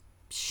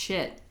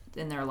shit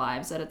in their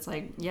lives that it's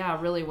like, yeah,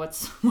 really,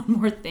 what's one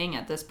more thing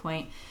at this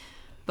point?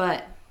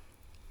 But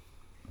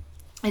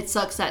it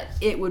sucks that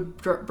it would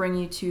bring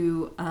you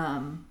to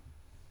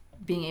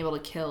being able to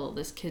kill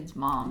this kid's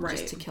mom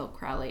just to kill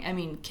Crowley. I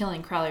mean,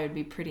 killing Crowley would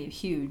be pretty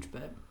huge,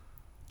 but...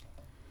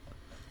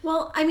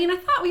 Well, I mean, I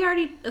thought we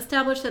already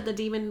established that the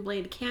demon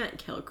blade can't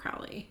kill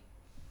Crowley.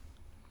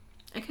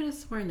 I could have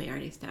sworn they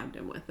already stabbed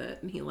him with it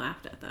and he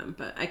laughed at them,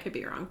 but I could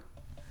be wrong.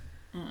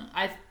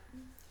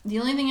 The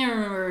only thing I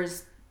remember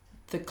is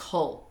the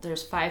cult.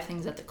 There's 5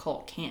 things that the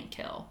cult can't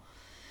kill.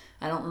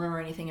 I don't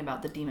remember anything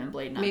about the demon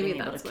blade not being able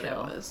to kill. Maybe that's what it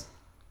was.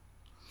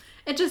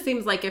 It just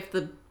seems like if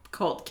the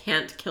cult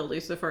can't kill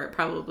Lucifer, it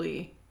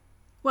probably...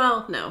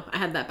 Well, no, I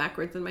had that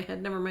backwards in my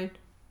head. Never mind.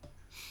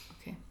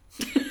 Okay.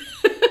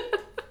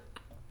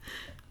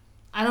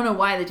 I don't know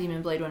why the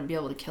demon blade wouldn't be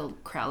able to kill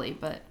Crowley,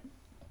 but...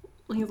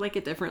 He's like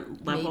a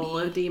different level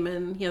of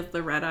demon. He has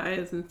the red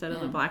eyes instead of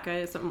the black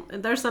eyes.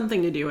 There's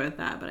something to do with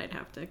that, but I'd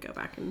have to go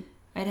back and...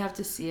 I'd have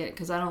to see it,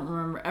 because I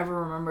don't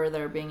ever remember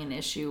there being an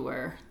issue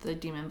where the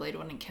demon blade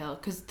wouldn't kill.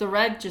 Because the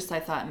red just, I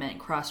thought, meant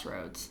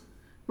crossroads.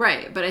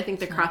 Right, but I think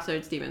the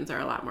crossroads demons are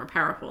a lot more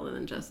powerful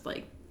than just,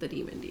 like, the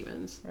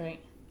demons. Right.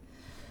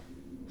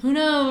 Who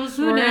knows?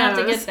 We're going to have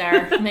to get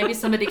there. Maybe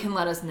somebody can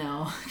let us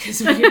know, because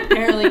we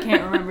apparently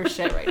can't remember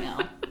shit right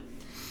now.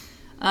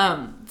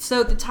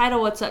 So the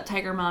title, What's Up,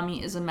 Tiger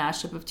Mommy, is a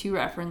mashup of 2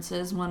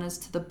 references. One is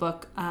to the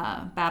book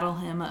Battle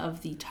Hymn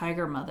of the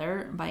Tiger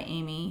Mother by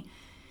Amy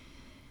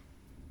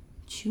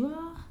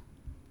Hua?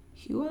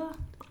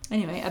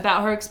 Anyway,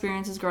 about her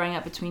experiences growing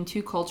up between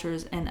 2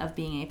 cultures and of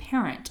being a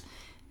parent.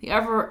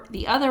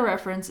 The other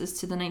reference is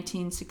to the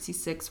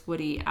 1966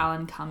 Woody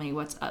Allen comedy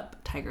What's Up,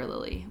 Tiger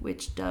Lily,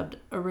 which dubbed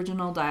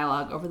original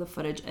dialogue over the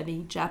footage of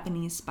a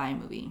Japanese spy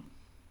movie.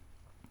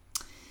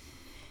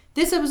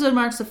 This episode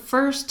marks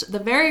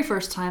the very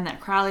first time that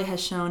Crowley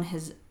has shown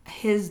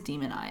his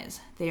demon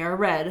eyes. They are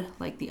red,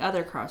 like the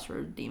other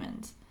Crossroad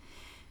demons,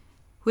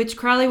 which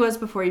Crowley was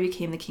before he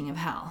became the King of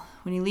Hell.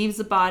 When he leaves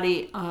the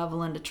body of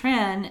Linda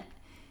Tran,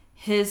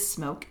 his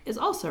smoke is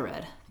also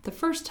red. The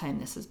first time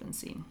this has been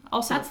seen.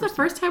 Also, that's the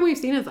first time we've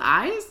seen his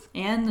eyes?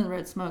 And the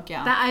red smoke,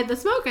 yeah. The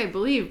smoke, I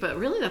believe, but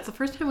really, that's the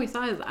first time we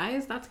saw his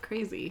eyes? That's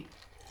crazy.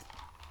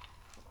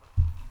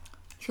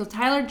 So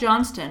Tyler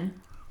Johnston,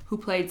 who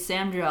played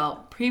Sam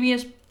Drell,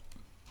 previously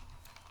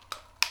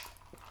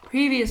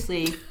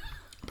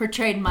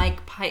portrayed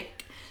Mike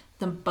Pike,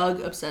 the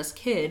bug-obsessed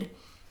kid,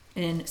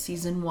 in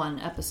Season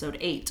 1, Episode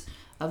 8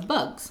 of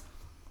Bugs.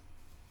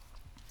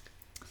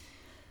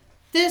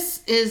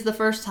 This is the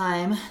first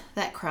time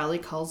that Crowley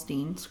calls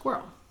Dean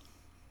Squirrel.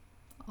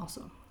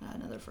 Also,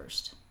 another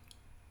first.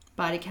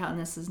 Body count in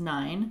this is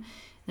 9.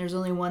 There's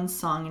only one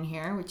song in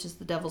here, which is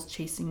The Devil's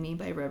Chasing Me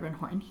by Reverend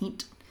Horton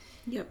Heat.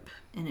 Yep.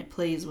 And it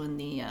plays when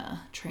the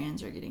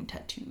trans are getting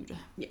tattooed.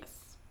 Yes.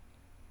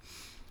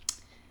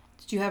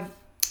 Did you have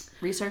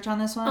research on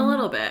this one? A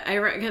little bit.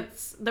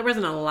 There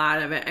wasn't a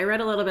lot of it. I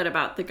read a little bit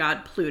about the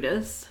god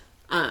Plutus.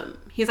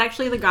 He's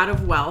actually the god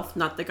of wealth,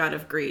 not the god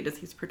of greed, as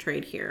he's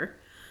portrayed here.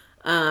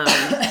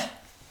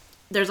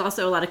 There's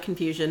also a lot of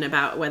confusion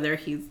about whether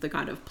he's the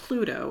god of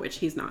Pluto, which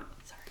he's not.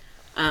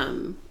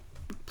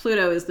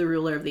 Pluto is the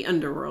ruler of the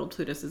underworld.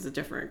 Plutus is a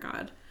different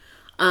god.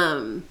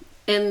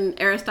 In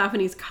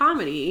Aristophanes'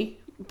 comedy,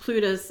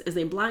 Plutus is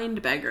a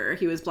blind beggar.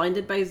 He was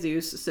blinded by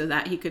Zeus so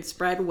that he could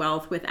spread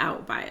wealth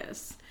without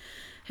bias.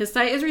 His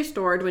sight is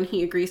restored when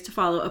he agrees to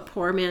follow a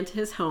poor man to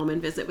his home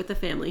and visit with a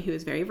family who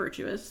is very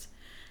virtuous.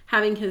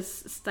 Having his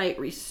sight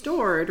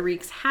restored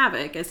wreaks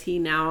havoc as he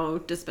now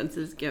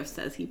dispenses gifts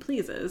as he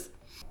pleases.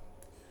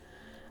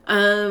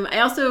 I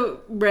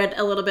also read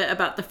a little bit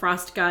about the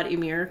frost god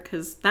Ymir,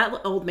 because that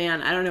old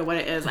man, I don't know what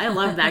it is. I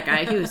love that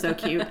guy. He was so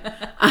cute.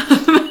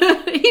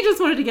 He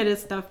just wanted to get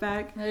his stuff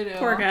back. I know.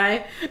 Poor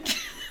guy.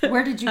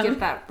 Where did you get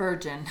that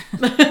virgin?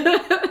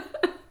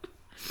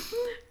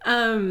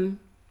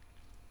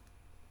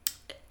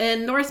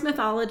 In Norse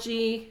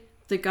mythology,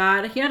 the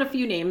god, he had a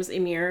few names,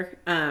 Ymir,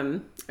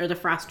 or the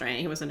frost giant,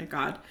 he wasn't a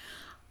god.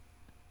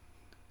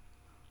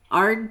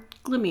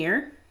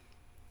 Ardglimir,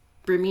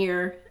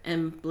 Brimir,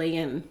 and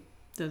Blaine,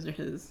 those are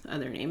his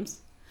other names.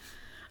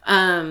 They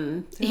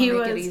don't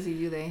make it easy,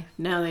 do they?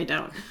 No, they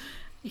don't.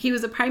 He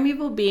was a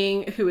primeval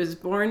being who was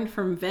born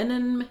from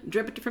venom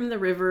dripped from the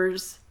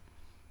rivers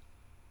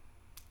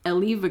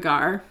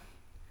Elivagar.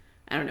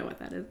 I don't know what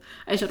that is.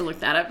 I should have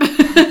looked that up.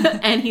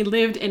 And he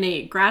lived in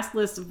a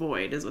grassless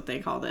void, is what they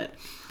called it.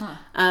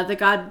 Huh. The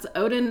gods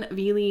Odin,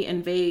 Vili,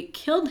 and Ve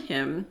killed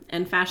him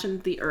and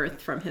fashioned the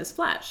earth from his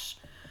flesh.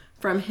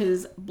 From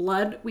his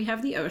blood, we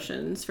have the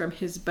oceans. From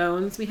his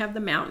bones, we have the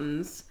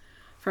mountains.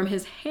 From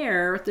his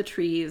hair, the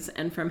trees.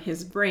 And from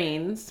his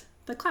brains,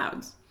 the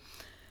clouds.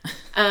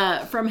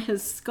 From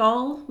his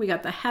skull, we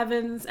got the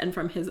heavens. And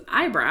from his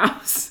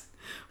eyebrows,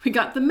 we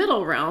got the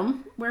middle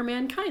realm where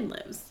mankind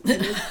lives.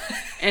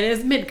 And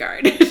his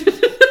Midgard.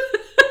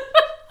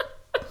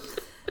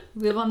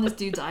 Live on this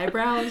dude's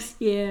eyebrows?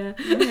 Yeah.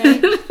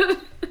 Right.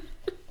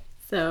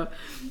 So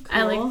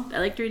cool. I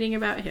liked reading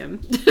about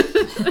him.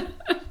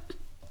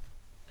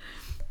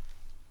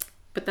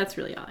 But that's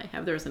really all I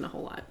have. There wasn't a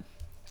whole lot.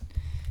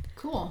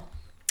 Cool.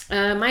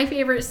 My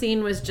favorite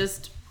scene was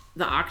just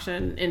the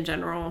auction in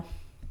general.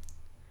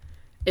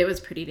 It was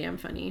pretty damn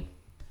funny.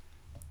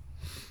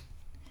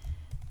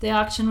 The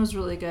auction was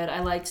really good. I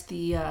liked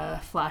the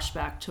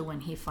flashback to when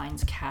he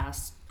finds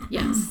Cas.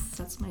 Yes.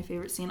 That's my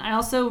favorite scene. I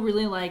also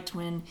really liked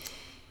when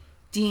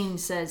Dean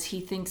says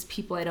he thinks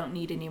people I don't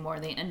need anymore,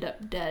 they end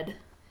up dead.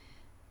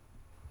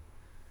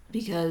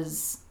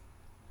 Because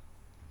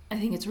I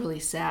think it's really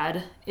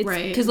sad.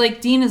 Right. Because, like,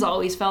 Dean has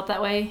always felt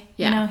that way.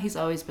 Yeah. You know, he's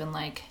always been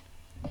like,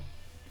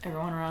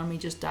 everyone around me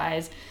just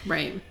dies.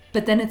 Right.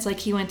 But then it's like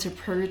he went to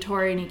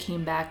purgatory and he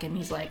came back and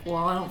he's like,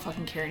 well, I don't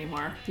fucking care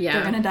anymore. Yeah.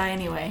 They're going to die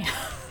anyway.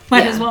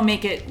 Might as well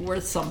make it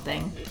worth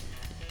something.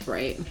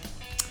 Right.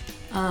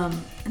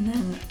 And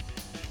then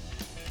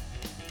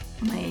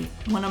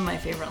one of my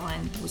favorite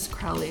lines was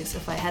Crowley's,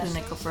 if I had a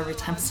nickel for every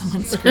time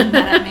someone screamed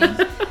that at me.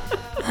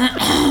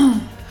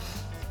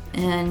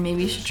 And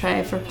maybe you should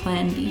try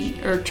Plan D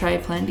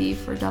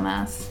for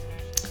dumbass.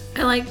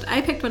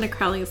 I picked one of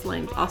Crowley's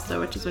lines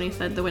also, which is when he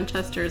said the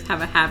Winchesters have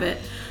a habit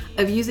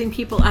of using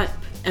people up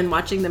and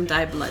watching them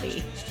die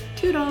bloody.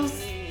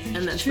 Toodles.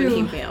 And that's when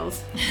he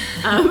fails.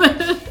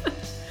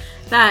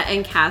 That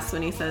and Cas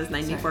when he says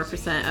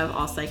 94% of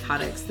all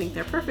psychotics think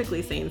they're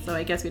perfectly sane, so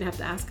I guess we'd have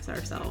to ask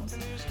ourselves,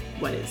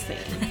 what is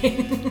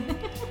sane?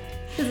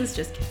 Because it's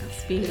just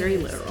Cas being very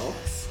literal.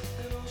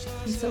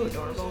 He's so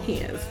adorable. He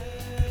is.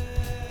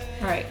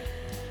 All right.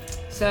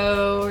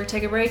 So we're going to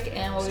take a break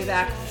and we'll be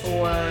back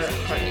for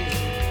Heartache.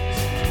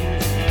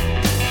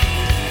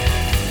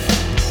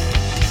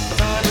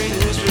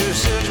 whisper,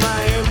 search my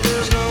hair, but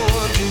there's no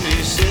one to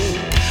be seen.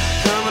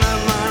 Coming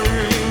up my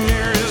rearview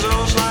mirror is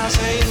old Slice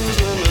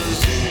Hayden's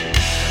limousine.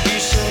 You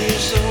sell your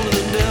soul to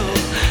the devil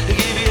to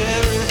give you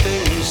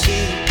everything you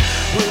see.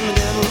 When the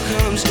devil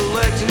comes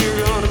collecting,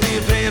 you're gonna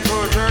be paying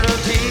for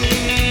eternity.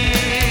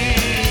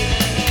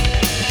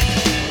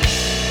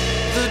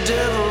 The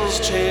devil's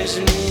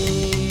chasing me.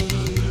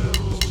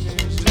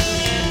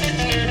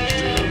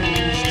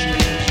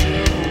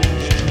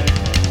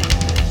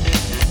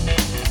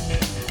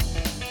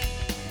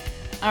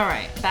 All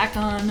right, back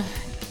on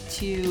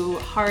to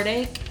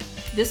Heartache.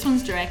 This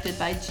one's directed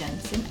by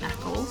Jensen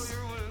Ackles.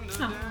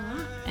 Aww.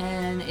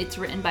 And it's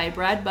written by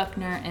Brad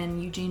Buckner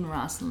and Eugene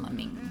Ross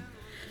Lemming.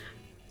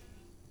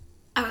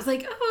 I was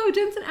like, oh,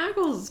 Jensen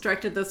Ackles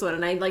directed this one,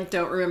 and I like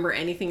don't remember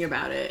anything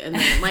about it. And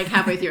then like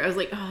halfway through, I was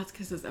like, oh, that's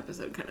because this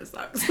episode kind of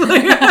sucks. Not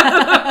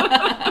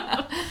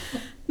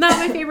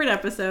my favorite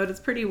episode. It's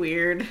pretty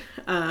weird.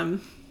 But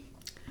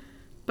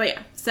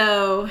yeah,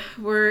 so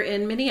we're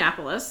in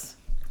Minneapolis.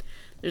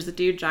 There's a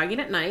dude jogging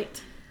at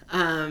night.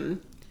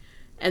 And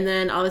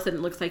then all of a sudden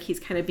it looks like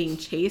he's kind of being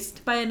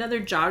chased by another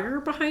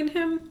jogger behind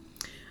him.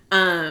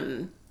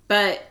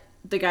 But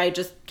the guy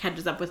just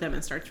catches up with him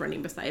and starts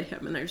running beside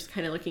him. And they're just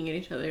kind of looking at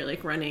each other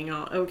like running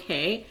all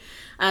okay.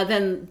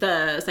 Then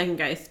the second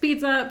guy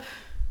speeds up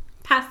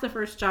past the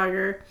first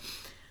jogger.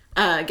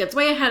 Gets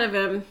way ahead of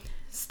him.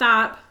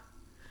 Stop.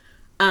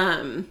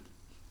 I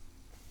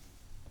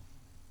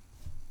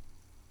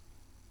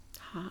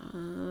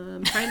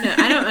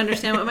don't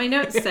understand what my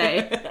notes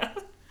say.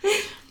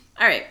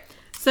 All right.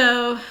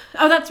 So,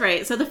 that's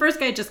right. So the first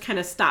guy just kind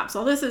of stops.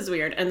 Well, this is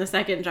weird. And the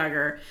second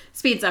jogger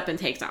speeds up and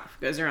takes off.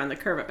 Goes around the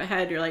curve up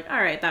ahead. You're like,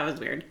 all right, that was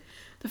weird.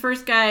 The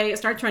first guy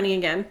starts running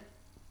again.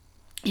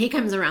 He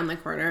comes around the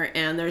corner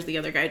and there's the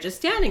other guy just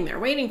standing there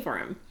waiting for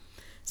him.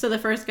 So the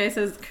first guy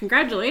says,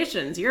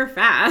 congratulations, you're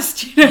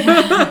fast. You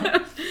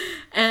know?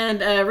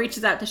 And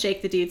reaches out to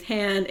shake the dude's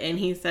hand. And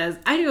he says,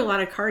 I do a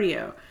lot of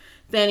cardio.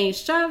 Then he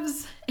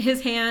shoves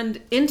his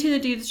hand into the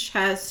dude's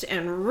chest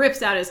and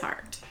rips out his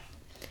heart.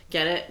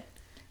 Get it?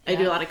 Yeah. I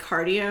do a lot of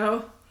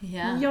cardio.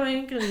 Yeah.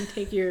 Yoink, and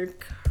take your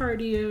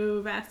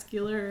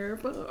cardiovascular.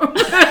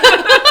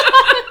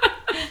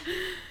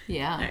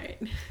 Yeah. All right.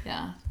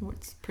 Yeah.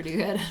 It's pretty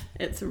good.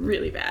 It's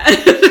really bad.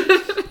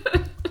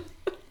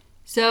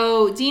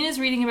 So Dean is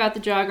reading about the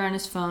jogger on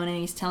his phone and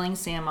he's telling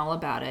Sam all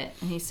about it.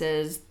 And he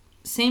says,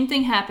 same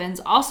thing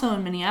happens also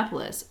in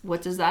Minneapolis.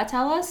 What does that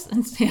tell us?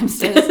 And Sam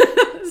says,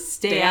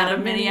 stay out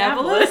of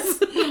Minneapolis.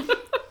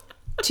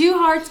 2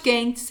 hearts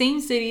ganked, same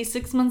city,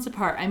 6 months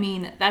apart. I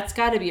mean, that's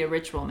got to be a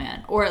ritual,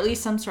 man. Or at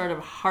least some sort of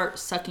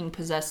heart-sucking,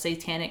 possessed,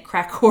 satanic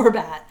crack whore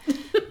bat.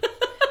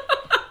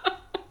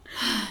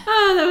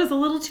 Oh, that was a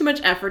little too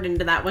much effort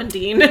into that one,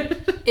 Dean.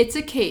 It's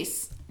a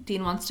case.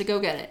 Dean wants to go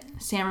get it.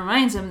 Sam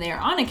reminds him they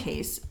are on a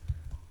case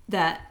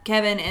that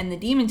Kevin and the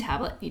demon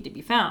tablet need to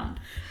be found.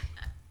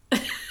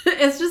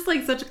 It's just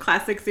like such a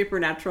classic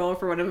Supernatural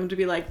for one of them to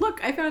be like,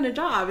 look, I found a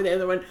job. And the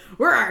other one,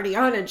 we're already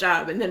on a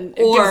job. And then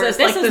it or gives us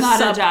this like is the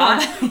not a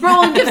job.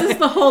 Roland gives us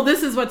the whole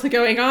this is what's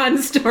going on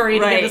story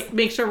right. to just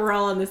make sure we're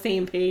all on the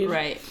same page.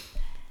 Right.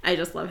 I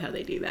just love how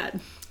they do that.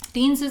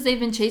 Dean says they've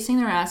been chasing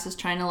their asses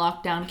trying to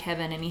lock down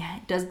Kevin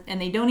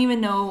and they don't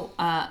even know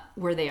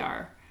where they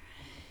are.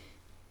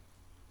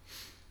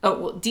 Oh,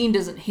 well, Dean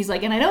doesn't. He's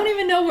like, and I don't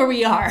even know where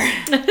we are.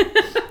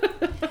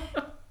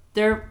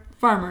 They're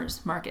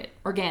farmers market,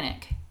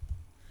 organic.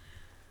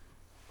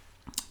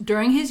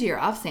 During his year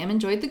off, Sam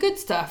enjoyed the good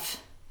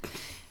stuff.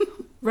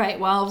 Right,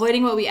 while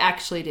avoiding what we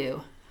actually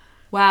do.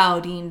 Wow,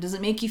 Dean, does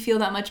it make you feel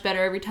that much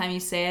better every time you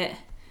say it?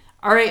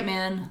 All right,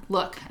 man,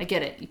 look, I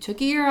get it. You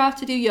took a year off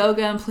to do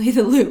yoga and play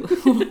the lute.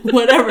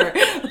 Whatever.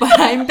 But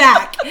I'm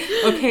back,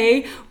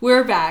 okay?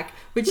 We're back,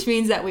 which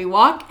means that we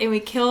walk and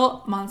we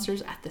kill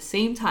monsters at the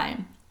same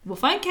time. We'll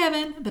find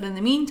Kevin, but in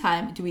the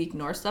meantime, do we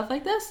ignore stuff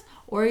like this?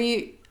 Or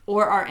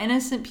are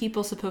innocent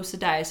people supposed to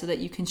die so that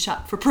you can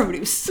shop for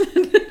produce?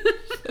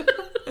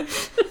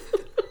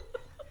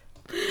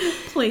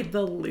 Played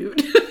the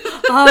lute.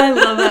 Oh, I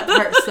love that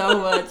part so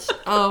much.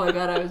 Oh my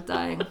god, I was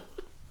dying.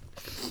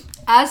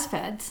 As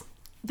feds,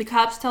 the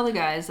cops tell the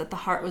guys that the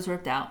heart was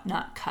ripped out,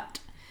 not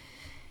cut.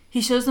 He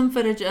shows them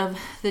footage of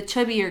the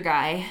chubbier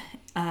guy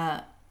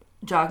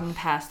jogging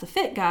past the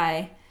fit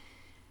guy,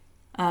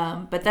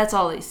 but that's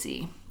all they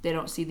see. They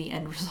don't see the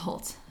end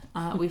result.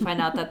 We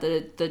find out that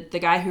the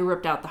guy who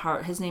ripped out the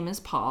heart, his name is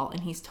Paul,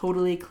 and he's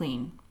totally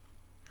clean.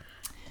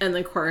 And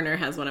the coroner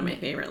has one of my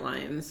favorite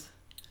lines.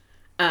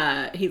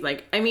 He's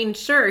like, I mean,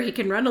 sure, he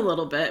can run a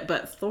little bit,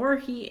 but Thor,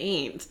 he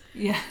ain't.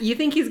 Yeah. You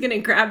think he's going to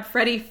grab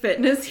Freddy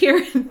Fitness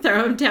here and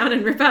throw him down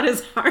and rip out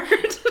his heart?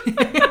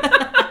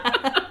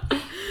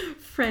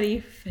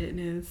 Freddy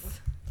Fitness.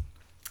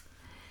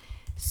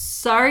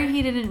 Sorry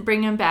he didn't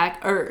bring him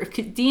back. Or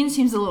Dean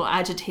seems a little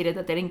agitated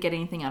that they didn't get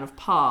anything out of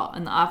Paul.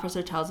 And the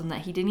officer tells him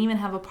that he didn't even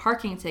have a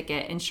parking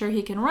ticket. And sure,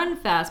 he can run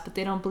fast, but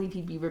they don't believe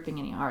he'd be ripping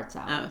any hearts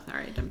out. Oh,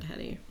 sorry, I jumped ahead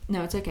of you.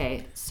 No, it's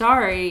okay.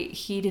 Sorry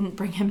he didn't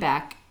bring him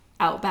out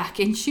back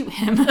and shoot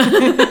him.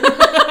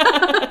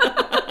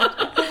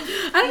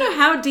 I don't know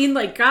how Dean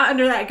like got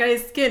under that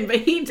guy's skin, but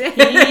he did.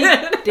 He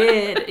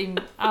did.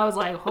 And I was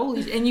like,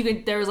 holy shit.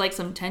 And there was like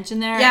some tension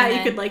there. Yeah, and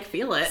you could like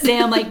feel it.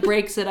 Sam like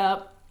breaks it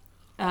up,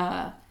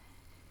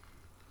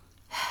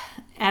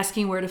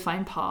 asking where to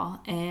find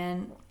Paul.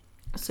 And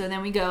so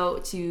then we go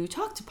to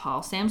talk to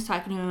Paul. Sam's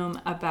talking to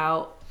him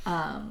about,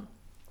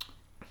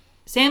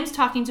 Sam's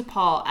talking to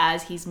Paul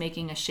as he's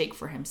making a shake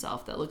for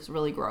himself that looks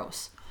really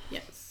gross.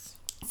 Yes.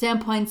 Sam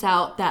points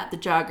out that the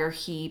jogger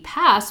he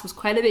passed was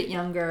quite a bit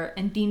younger,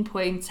 and Dean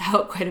points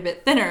out quite a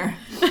bit thinner.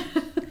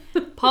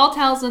 Paul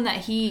tells him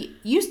that he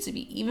used to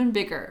be even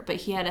bigger, but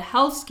he had a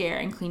health scare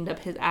and cleaned up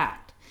his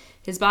act.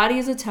 His body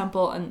is a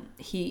temple, and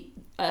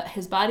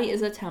his body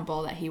is a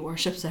temple that he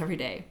worships every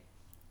day.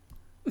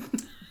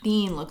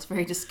 Dean looks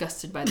very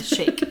disgusted by the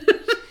shake.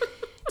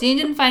 Dean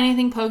didn't find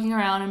anything poking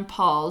around in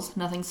Paul's,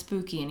 nothing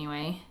spooky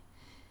anyway.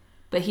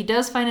 But he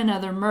does find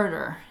another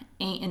murder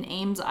in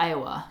Ames,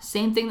 Iowa.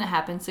 Same thing that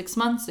happened 6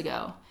 months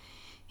ago.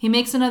 He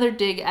makes another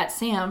dig at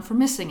Sam for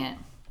missing it.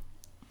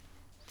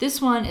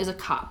 This one is a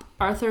cop,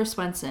 Arthur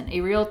Swenson,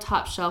 a real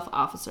top-shelf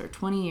officer,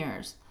 20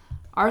 years.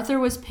 Arthur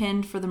was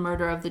pinned for the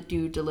murder of the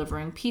dude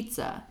delivering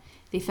pizza.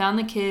 They found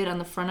the kid on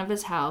the front of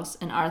his house,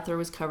 and Arthur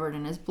was covered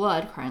in his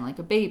blood, crying like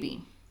a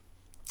baby.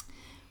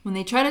 When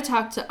they try to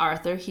talk to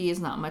Arthur, he is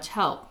not much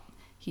help.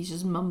 He's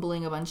just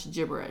mumbling a bunch of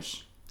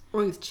gibberish.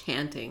 Or he's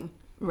chanting.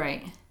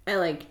 Right. I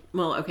like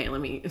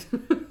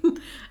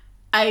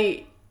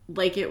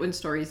it when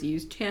stories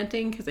use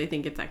chanting because I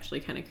think it's actually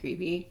kind of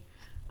creepy.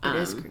 It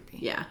is creepy.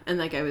 Yeah, and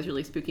that guy was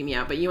really spooking me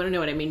out. But you want to know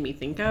what it made me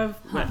think of?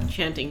 What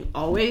chanting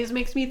always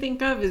makes me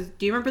think of is,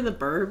 do you remember The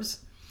Burbs?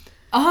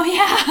 Oh,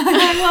 yeah.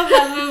 I love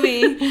that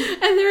movie.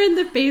 And they're in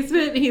the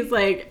basement, and he's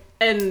like,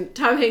 and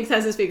Tom Hanks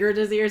has his finger in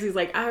his ears. He's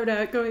like, I'm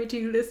not going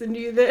to listen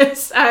to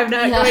this. I'm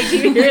not going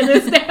to hear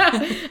this now.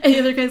 And the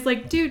other guy's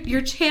like, dude,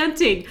 you're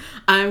chanting.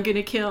 I'm going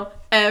to kill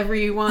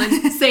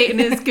everyone. Satan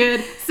is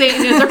good.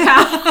 Satan is our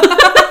pal.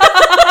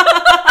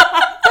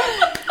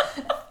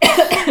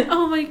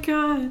 Oh, my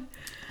God.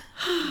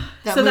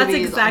 So that's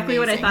exactly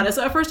what I thought of.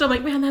 So at first I'm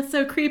like, man, that's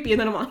so creepy.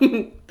 And then I'm like,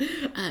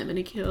 I'm going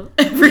to kill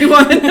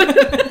everyone.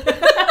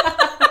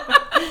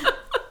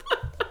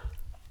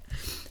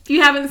 If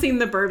you haven't seen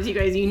The Burbs, you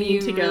guys, you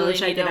need to go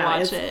check it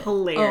out. It's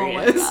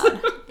hilarious. Oh my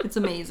God. It's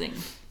amazing.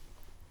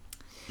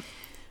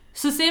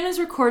 So Sam is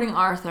recording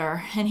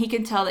Arthur, and he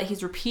can tell that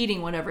he's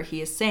repeating whatever he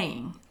is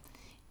saying.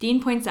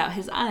 Dean points out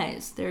his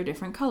eyes. They're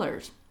different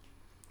colors.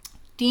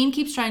 Dean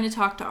keeps trying to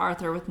talk to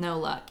Arthur with no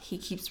luck. He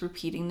keeps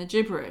repeating the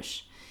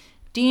gibberish.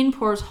 Dean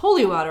pours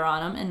holy water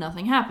on him, and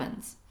nothing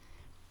happens.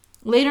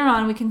 Later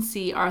on, we can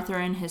see Arthur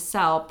in his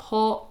cell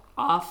pull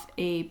off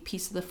a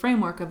piece of the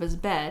framework of his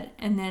bed,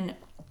 and then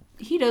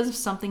he does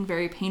something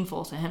very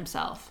painful to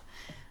himself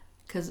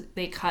because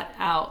they cut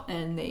out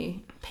and they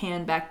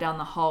pan back down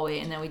the hallway,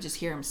 and then we just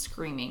hear him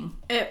screaming.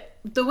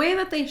 The way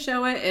that they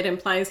show it, it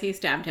implies he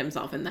stabbed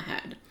himself in the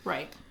head.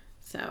 Right.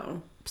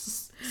 So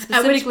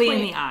specifically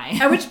in the eye.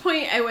 At which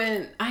point I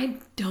went, I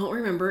don't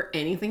remember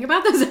anything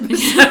about this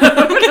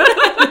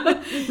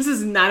episode. This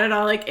is not at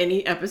all like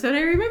any episode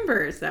I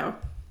remember. So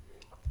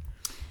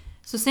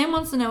Sam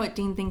wants to know what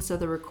Dean thinks of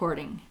the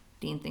recording.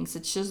 Dean thinks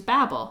it's just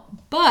babble,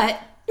 but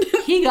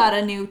he got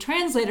a new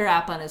translator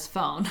app on his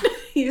phone.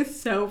 He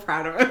is so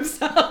proud of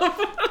himself.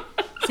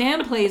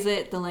 Sam plays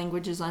it. The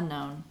language is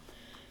unknown.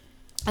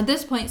 At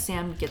this point,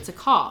 Sam gets a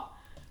call.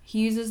 He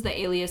uses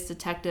the alias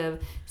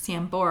Detective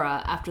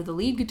Sambora after the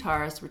lead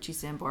guitarist, Richie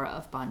Sambora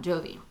of Bon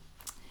Jovi.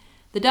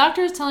 The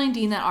doctor is telling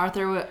Dean that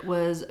Arthur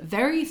was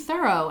very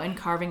thorough in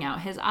carving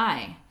out his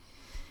eye.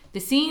 The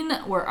scene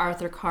where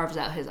Arthur carves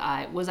out his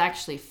eye was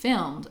actually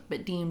filmed,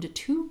 but deemed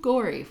too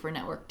gory for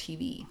network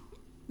TV.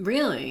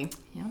 Really?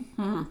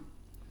 Yeah.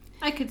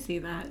 I could see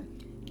that.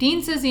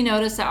 Dean says he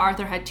noticed that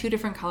Arthur had two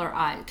different color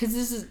eyes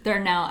because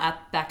they're now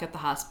back at the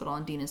hospital,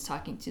 and Dean is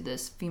talking to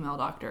this female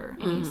doctor,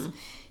 and he's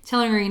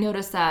telling her he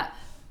noticed that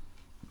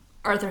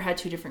Arthur had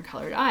two different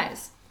colored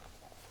eyes.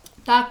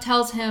 Doc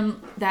tells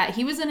him that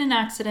he was in an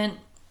accident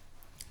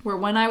where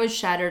one eye was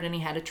shattered and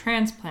he had a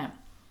transplant.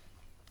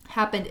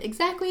 Happened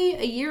exactly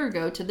a year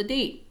ago to the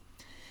date.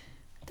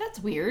 That's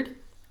weird.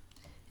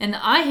 And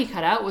the eye he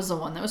cut out was the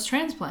one that was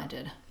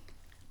transplanted.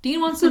 Dean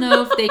wants to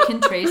know if they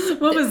can trace...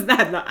 What was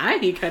that? The eye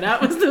he cut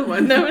out was the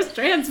one that was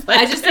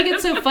transplanted. I just think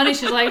it's so funny.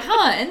 She's like,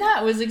 and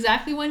that was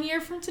exactly 1 year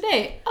from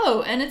today.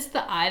 Oh, and it's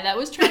the eye that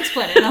was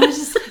transplanted. And I was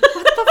just like,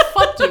 what the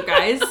fuck, you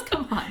guys?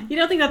 Come on. You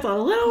don't think that's a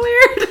little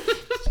weird?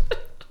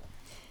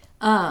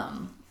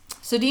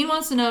 So Dean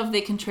wants to know if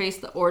they can trace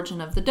the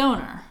origin of the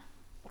donor.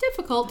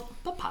 Difficult,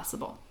 but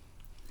possible.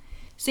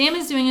 Sam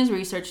is doing his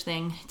research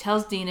thing.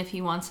 Tells Dean if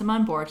he wants him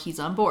on board, he's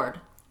on board.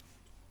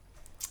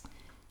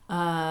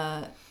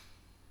 I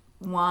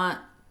don't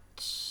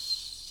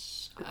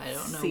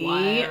know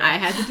why. I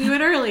had to do it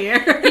earlier.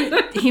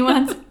 He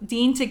wants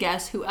Dean to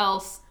guess who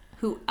else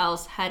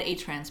had a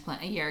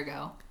transplant a year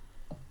ago.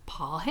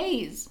 Paul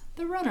Hayes,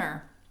 the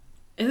runner.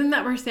 Isn't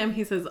that where Sam,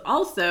 he says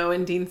also,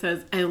 and Dean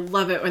says, I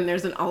love it when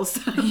there's an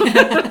also.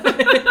 Yeah.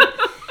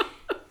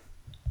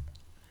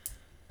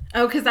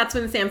 Oh, because that's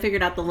when Sam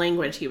figured out the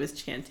language he was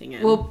chanting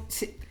in. Well,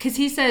 because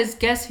he says,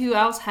 guess who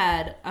else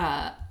had...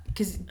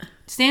 Because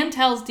Sam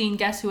tells Dean,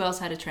 guess who else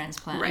had a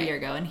transplant a year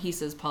ago? And he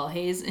says, Paul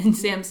Hayes. And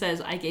Sam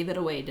says, I gave it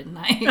away, didn't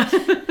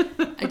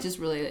I? I just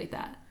really like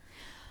that.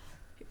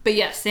 But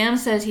yes, Sam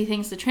says he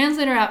thinks the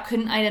translator app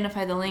couldn't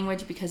identify the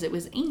language because it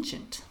was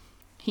ancient.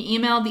 He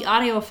emailed the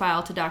audio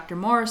file to Dr.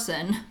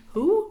 Morrison.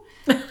 Who?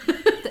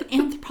 The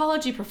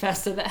anthropology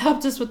professor that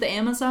helped us with the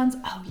Amazons.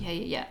 Oh,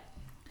 yeah.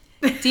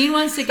 Dean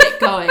wants to get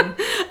going. I love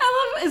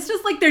it. It's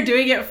just like they're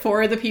doing it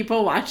for the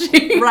people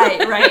watching.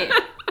 Right.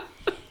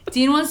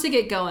 Dean wants to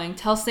get going.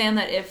 Tell Sam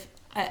that if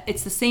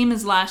it's the same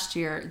as last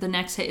year, the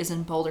next hit is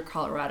in Boulder,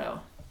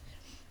 Colorado.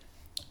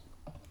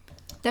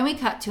 Then we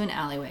cut to an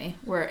alleyway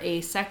where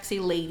a sexy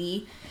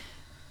lady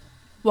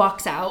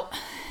walks out,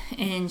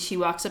 and she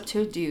walks up to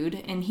a dude,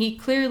 and he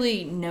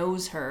clearly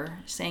knows her,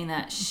 saying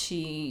that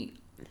she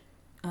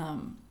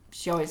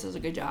always does a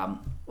good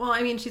job. Well,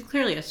 I mean, she's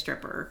clearly a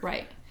stripper.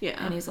 Right.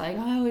 Yeah. And he's like,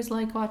 I always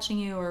like watching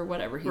you, or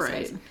whatever he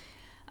Right. says.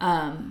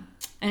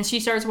 And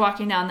she starts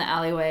walking down the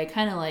alleyway,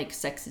 kind of like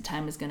sexy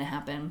time is going to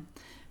happen.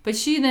 But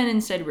she then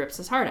instead rips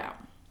his heart out.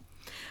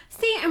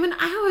 See, I mean,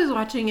 I was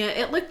watching it.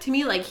 It looked to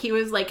me like he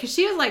was like, because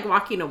she was like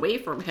walking away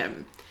from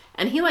him.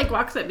 And he like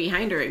walks up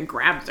behind her and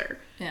grabs her.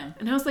 Yeah.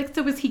 And I was like,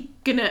 so was he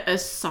going to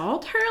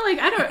assault her? Like,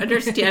 I don't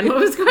understand what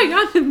was going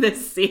on in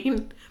this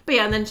scene. But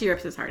yeah, and then she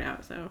rips his heart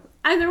out. So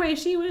either way,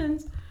 she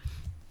wins.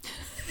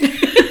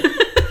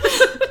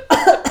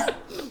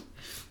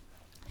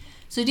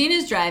 So Dean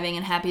is driving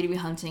and happy to be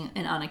hunting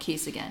and on a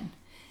case again.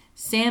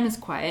 Sam is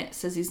quiet,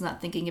 says he's not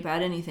thinking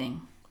about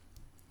anything.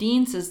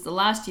 Dean says the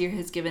last year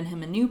has given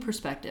him a new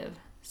perspective.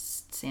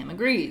 Sam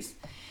agrees.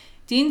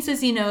 Dean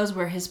says he knows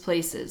where his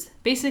place is,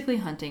 basically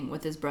hunting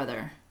with his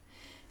brother.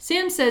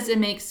 Sam says it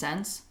makes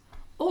sense.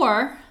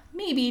 Or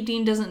maybe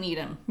Dean doesn't need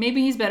him.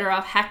 Maybe he's better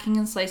off hacking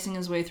and slicing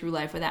his way through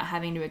life without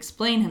having to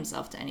explain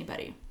himself to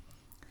anybody.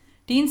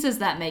 Dean says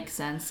that makes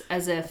sense,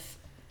 as if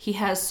he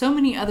has so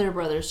many other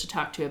brothers to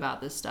talk to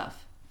about this stuff.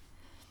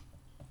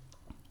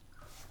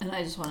 And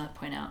I just want to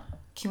point out,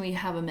 can we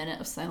have a minute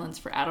of silence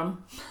for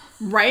Adam?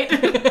 Right? Well,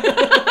 and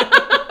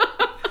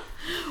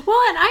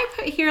I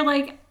put here,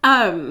 like,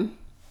 I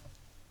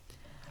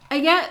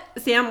get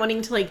Sam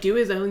wanting to, like, do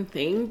his own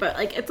thing, but,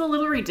 like, it's a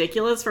little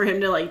ridiculous for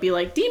him to, like, be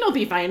like, Dean will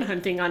be fine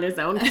hunting on his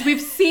own, because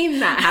we've seen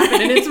that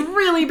happen, and it's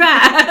really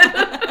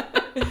bad.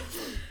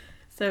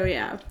 So,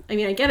 yeah. I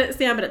mean, I get it,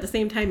 Sam, but at the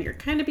same time, you're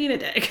kind of being a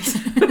dick.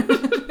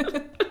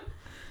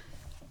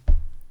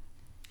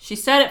 She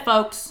said it,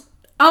 folks.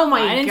 Oh my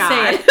God. I didn't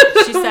say it.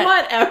 She said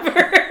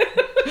Whatever.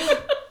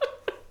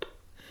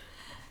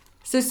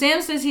 So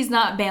Sam says he's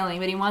not bailing,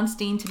 but he wants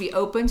Dean to be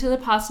open to the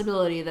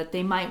possibility that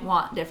they might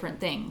want different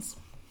things.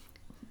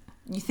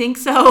 You think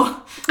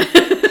so?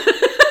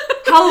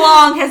 How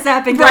long has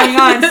that been going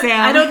on,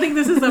 Sam? I don't think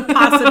this is a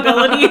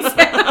possibility,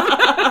 Sam.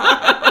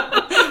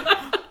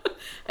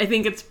 I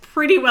think it's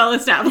pretty well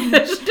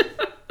established.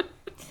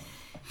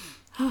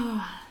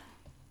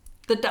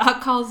 The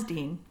doc calls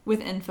Dean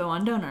with info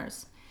on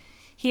donors.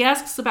 He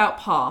asks about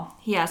Paul.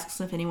 He asks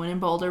if anyone in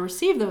Boulder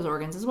received those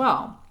organs as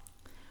well.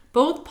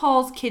 Both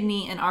Paul's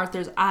kidney and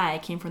Arthur's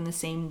eye came from the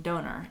same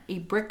donor, a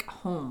Brick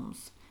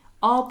Holmes,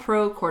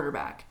 all-pro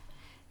quarterback.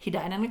 He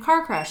died in a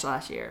car crash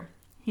last year.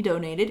 He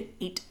donated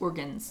 8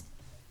 organs.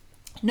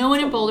 No one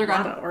in Boulder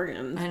got an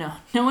organ. I know.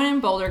 No one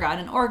in Boulder got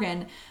an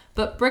organ,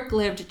 but Brick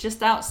lived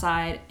just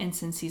outside, and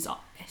since he's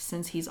all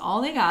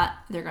they got,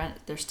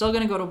 they're still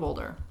gonna go to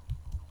Boulder.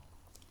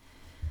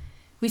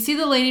 We see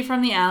the lady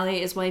from the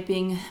alley is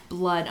wiping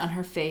blood on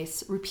her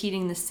face,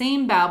 repeating the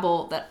same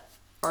babble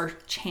or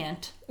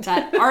chant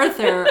that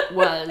Arthur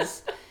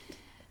was.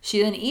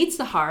 She then eats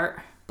the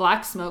heart.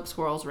 Black smoke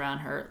swirls around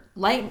her.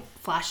 Light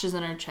flashes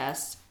in her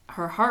chest.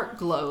 Her heart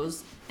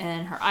glows,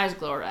 and her eyes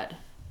glow red.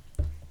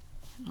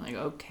 I'm like,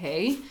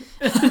 okay.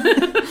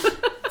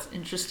 It's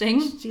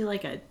interesting. Is she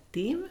like a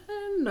demon?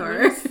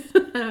 Or I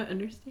don't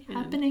understand.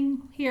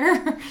 Happening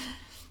here.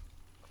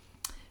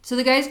 So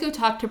the guys go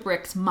talk to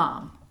Brick's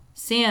mom.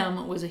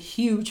 Sam was a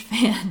huge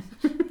fan,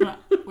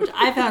 which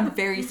I found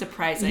very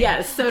surprising.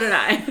 Yes, so did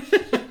I.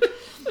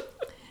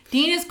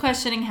 Dean is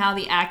questioning how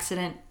the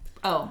accident...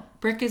 Oh,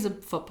 Brick is a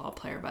football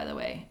player, by the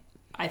way.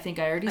 I think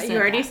I already said that. You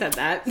already said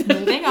that.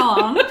 Moving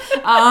on.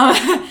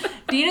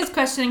 Dean is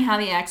questioning how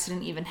the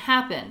accident even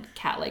happened.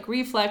 Cat-like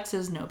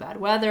reflexes, no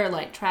bad weather,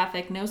 light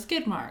traffic, no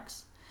skid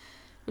marks.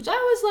 Which I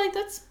was like,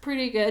 that's a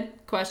pretty good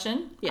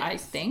question, yes. I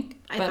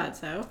think. I thought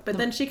so. But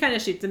then she kind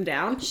of shoots him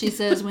down. She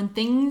says when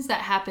things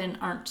that happen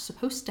aren't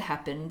supposed to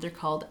happen, they're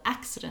called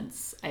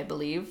accidents, I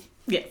believe.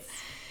 Yes.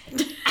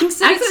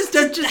 Accidents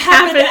don't just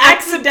happen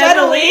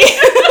accidentally.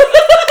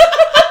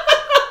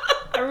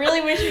 I really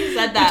wish you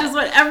said that. Which is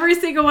what every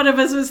single one of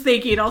us was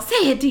thinking. I'll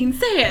say it, Dean,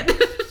 say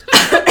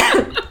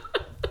it.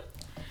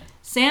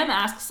 Sam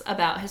asks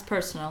about his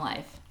personal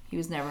life. He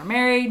was never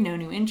married, no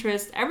new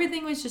interests.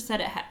 Everything was just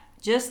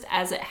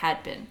as it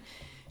had been.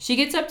 She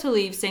gets up to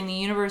leave, saying the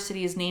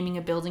university is naming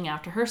a building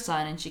after her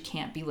son and she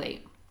can't be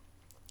late.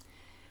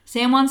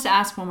 Sam wants to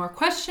ask one more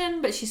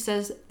question, but she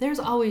says there's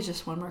always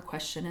just one more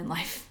question in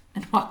life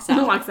and walks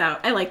out. Walks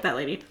out. I like that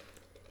lady.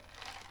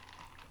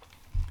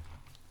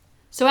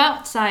 So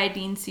outside,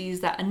 Dean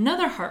sees that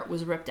another heart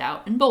was ripped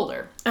out in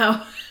Boulder.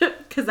 Oh,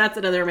 because that's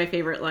another of my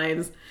favorite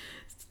lines.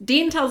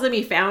 Dean tells him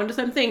he found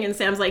something, and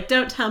Sam's like,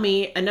 don't tell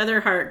me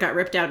another heart got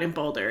ripped out in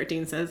Boulder.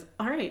 Dean says,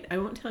 all right, I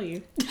won't tell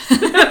you.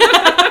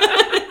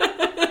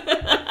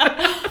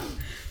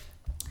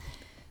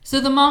 So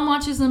the mom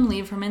watches them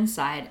leave from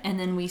inside, and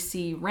then we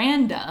see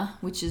Randa,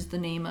 which is the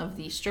name of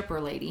the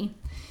stripper lady.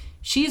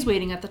 She's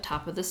waiting at the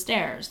top of the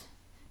stairs.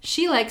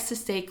 She likes to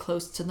stay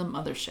close to the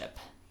mothership.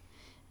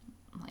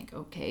 I'm like,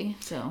 okay,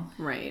 so...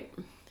 Right.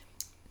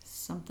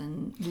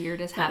 Something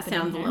weird is That happening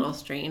sounds here. a little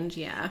strange,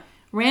 yeah.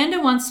 Randa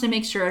wants to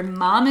make sure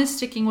Mom is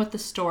sticking with the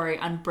story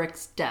on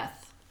Brick's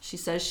death. She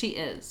says she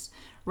is.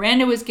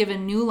 Randa was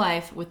given new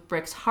life with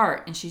Brick's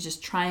heart, and she's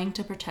just trying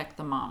to protect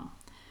the mom.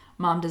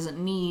 Mom doesn't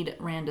need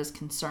Randa's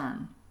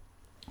concern.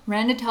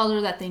 Randa tells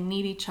her that they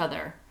need each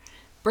other.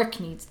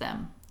 Brick needs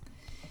them.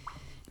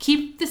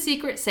 Keep the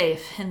secret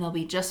safe, and they'll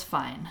be just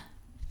fine.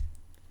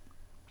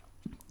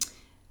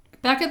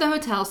 Back at the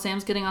hotel,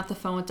 Sam's getting off the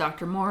phone with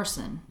Dr.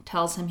 Morrison.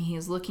 Tells him he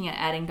is looking at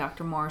adding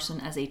Dr.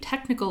 Morrison as a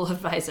technical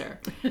advisor.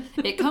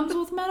 It comes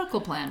with a medical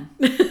plan.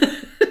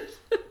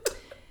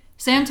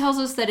 Sam tells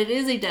us that it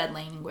is a dead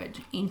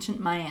language,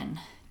 ancient Mayan.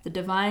 The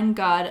divine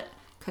god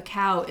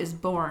Cacao is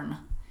born.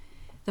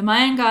 The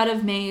Mayan god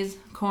of maize,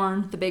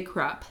 corn, the big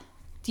crop.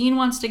 Dean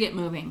wants to get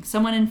moving.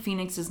 Someone in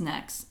Phoenix is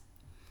next.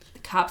 The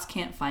cops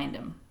can't find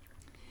him.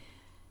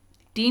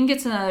 Dean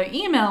gets another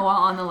email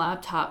while on the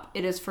laptop.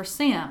 It is for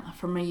Sam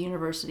from a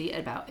university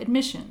about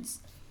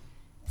admissions.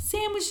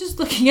 Sam was just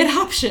looking at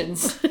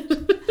options.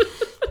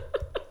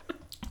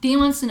 Dean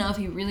wants to know if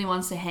he really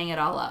wants to hang it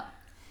all up.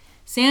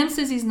 Sam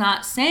says he's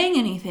not saying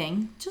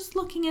anything, just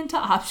looking into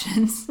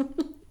options.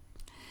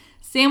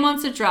 Sam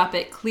wants to drop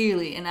it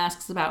clearly and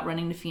asks about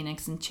running to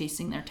Phoenix and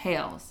chasing their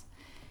tails.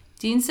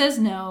 Dean says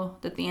no,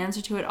 that the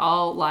answer to it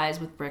all lies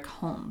with Brick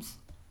Holmes.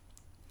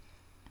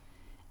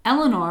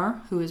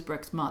 Eleanor, who is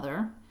Brick's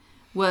mother,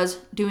 was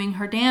doing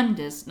her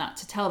damnedest not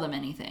to tell them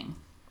anything.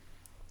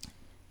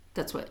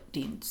 That's what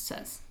Dean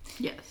says.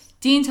 Yes.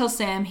 Dean tells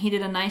Sam he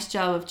did a nice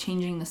job of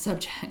changing the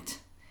subject.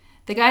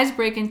 The guys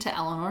break into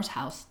Eleanor's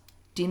house.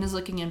 Dean is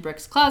looking in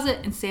Brick's closet,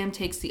 and Sam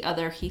takes the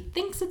other. He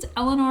thinks it's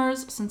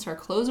Eleanor's since her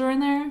clothes are in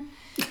there.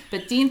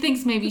 But Dean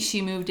thinks maybe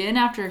she moved in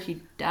after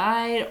he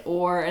died,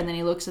 and then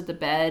he looks at the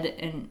bed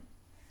and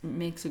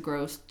makes a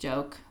gross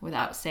joke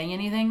without saying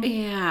anything.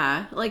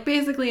 Yeah. Like,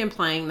 basically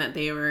implying that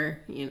they were,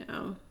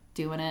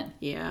 Doing it.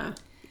 Yeah.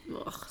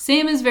 Ugh.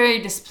 Sam is very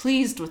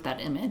displeased with that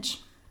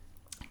image.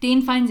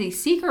 Dean finds a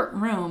secret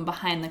room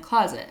behind the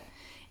closet.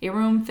 A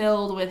room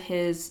filled with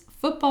his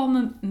football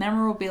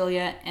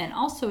memorabilia and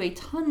also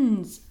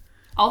tons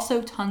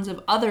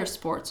of other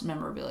sports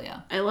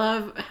memorabilia. I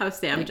love how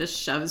Sam just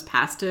shoves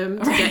past him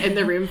to get in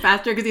the room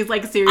faster because he's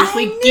like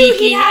seriously I knew geeking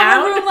he had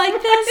out. a room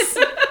like this.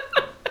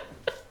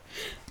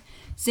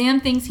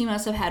 Sam thinks he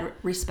must have had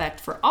respect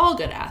for all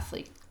good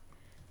athletes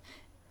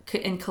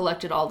and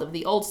collected all of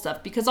the old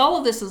stuff because all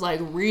of this is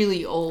like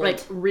really old. Like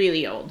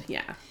really old,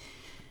 yeah.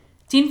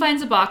 Dean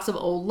finds a box of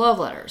old love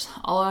letters,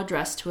 all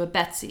addressed to a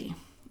Betsy.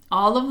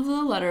 All of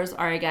the letters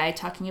are a guy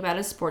talking about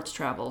his sports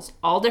travels,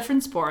 all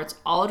different sports,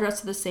 all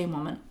addressed to the same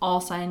woman,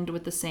 all signed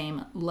with the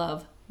same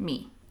 "Love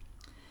Me."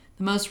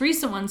 The most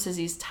recent one says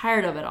he's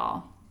tired of it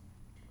all.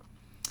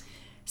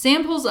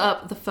 Sam pulls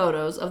up the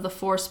photos of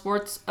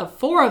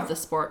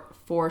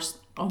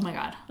oh my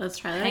god. Let's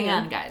try that Hang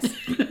again. on,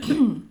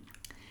 guys.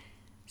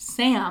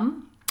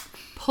 Sam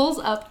pulls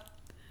up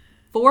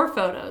 4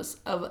 photos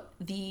of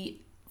the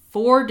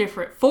four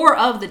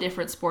of the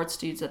different sports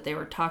dudes that they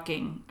were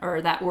talking,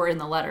 or that were in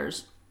the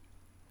letters,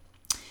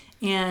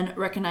 and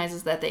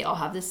recognizes that they all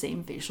have the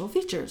same facial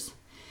features.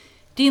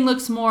 Dean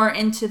looks more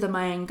into the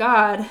Mayan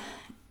god,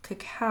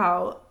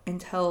 Cacao,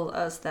 and tells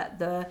us that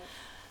the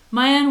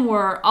Mayan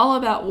were all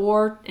about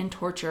war and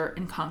torture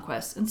and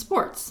conquest and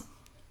sports.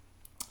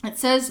 It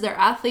says their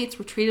athletes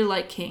were treated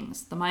like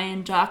kings. The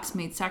Mayan jocks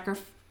made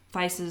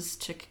sacrifices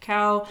to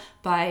Cacao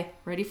by,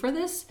 ready for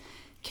this?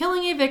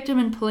 Killing a victim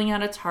and pulling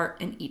out its heart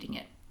and eating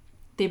it.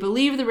 They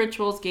believe the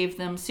rituals gave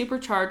them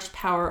supercharged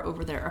power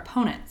over their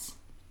opponents.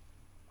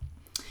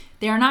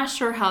 They are not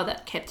sure how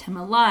that kept him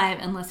alive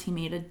unless he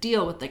made a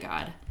deal with the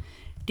god.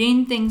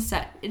 Dean thinks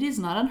that it is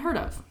not unheard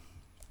of.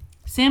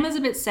 Sam is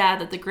a bit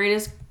sad that the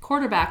greatest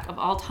quarterback of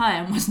all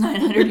time was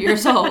 900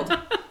 years old.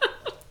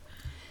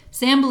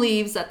 Sam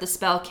believes that the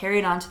spell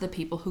carried on to the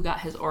people who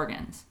got his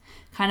organs.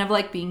 Kind of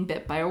like being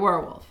bit by a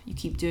werewolf. You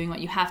keep doing what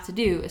you have to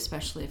do,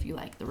 especially if you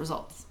like the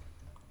results.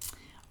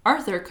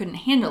 Arthur couldn't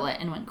handle it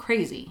and went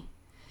crazy.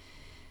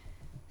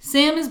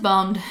 Sam is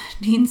bummed.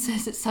 Dean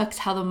says it sucks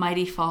how the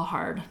mighty fall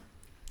hard.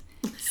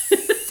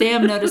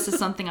 Sam notices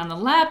something on the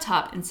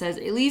laptop and says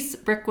at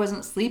least Brick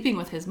wasn't sleeping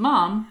with his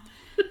mom.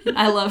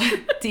 I love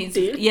Dean's.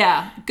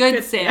 Yeah,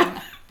 good Sam.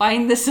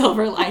 Find the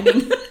silver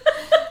lining.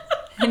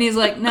 And he's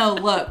like, no,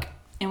 look.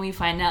 And we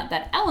find out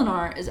that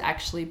Eleanor is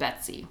actually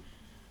Betsy.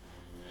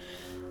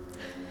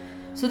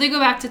 So they go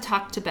back to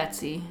talk to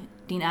Betsy.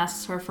 Dean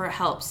asks her for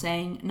help,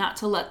 saying not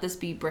to let this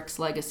be Brick's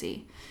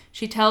legacy.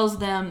 She tells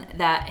them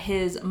that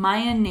his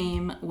Mayan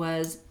name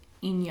was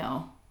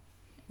Inyo.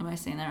 Am I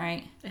saying that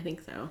right? I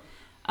think so.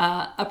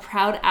 A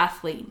proud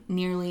athlete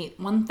nearly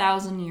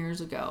 1,000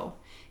 years ago.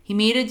 He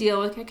made a deal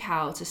with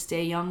Cacao to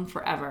stay young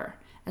forever,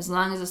 as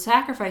long as the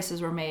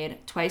sacrifices were made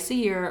twice a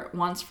year,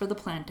 once for the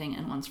planting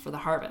and once for the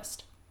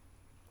harvest.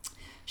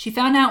 She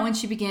found out when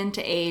she began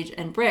to age,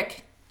 and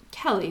Brick,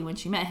 Kelly, when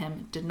she met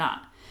him, did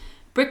not.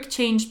 Brick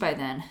changed by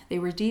then. They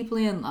were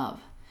deeply in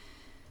love.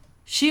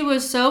 She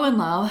was so in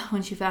love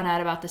when she found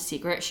out about the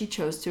secret, she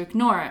chose to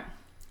ignore it.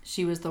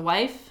 She was the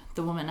wife,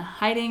 the woman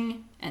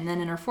hiding, and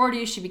then in her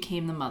 40s, she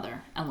became the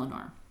mother,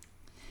 Eleanor.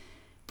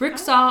 Brick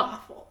saw...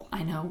 Awful.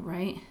 I know,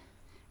 right?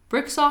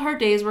 Brick saw her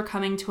days were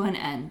coming to an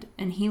end,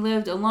 and he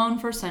lived alone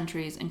for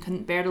centuries and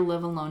couldn't bear to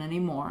live alone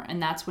anymore,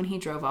 and that's when he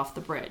drove off the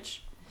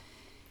bridge.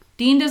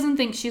 Dean doesn't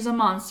think she's a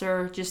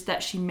monster, just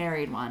that she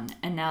married one,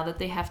 and now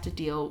they have to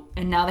deal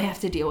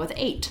with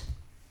 8.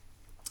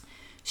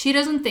 She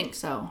doesn't think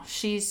so.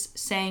 She's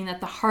saying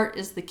that the heart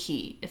is the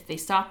key. If they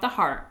stop the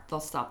heart, they'll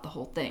stop the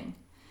whole thing.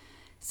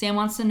 Sam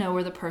wants to know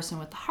where the person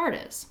with the heart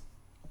is.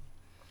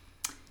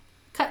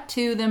 Cut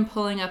to them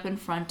pulling up in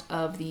front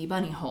of the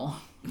Bunny Hole,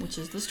 which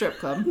is the strip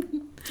club.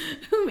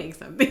 Who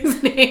makes up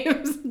these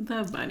names?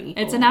 The Bunny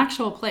It's Hole. an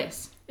actual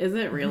place. Is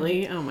it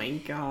really? Oh my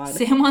god.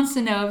 Sam wants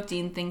to know if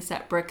Dean thinks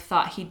that Brick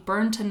thought he'd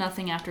burn to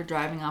nothing after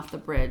driving off the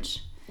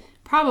bridge.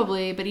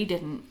 Probably, but he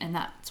didn't, and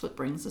that's what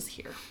brings us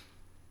here.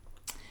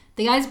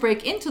 The guys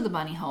break into the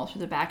Bunny Hole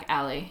through the back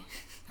alley.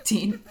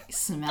 Dean, you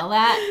smell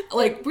that?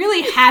 Like,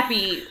 really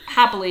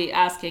happily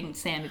asking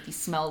Sam if he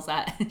smells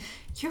that.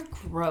 You're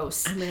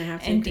gross. I'm gonna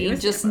have to and agree Dean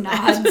with just Sam on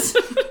that. nods.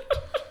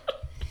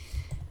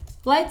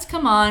 Lights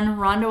come on.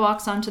 Rhonda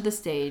walks onto the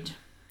stage.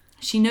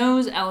 She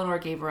knows Eleanor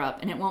gave her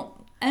up, and it won't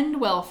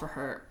end well for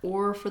her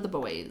or for the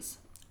boys.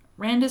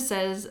 Randa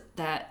says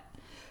that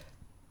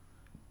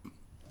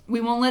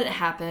we won't let it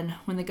happen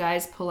when the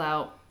guys pull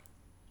out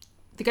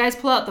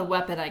the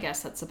weapon, I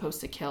guess, that's supposed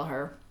to kill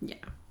her. Yeah.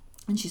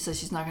 And she says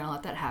she's not going to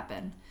let that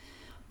happen.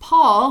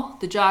 Paul,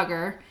 the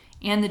jogger,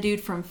 and the dude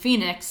from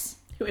Phoenix...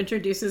 Who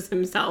introduces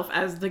himself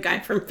as the guy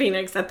from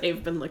Phoenix that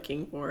they've been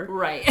looking for.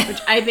 Right.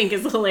 Which I think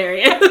is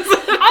hilarious. I'm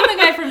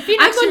the guy from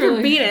Phoenix. I'm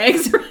from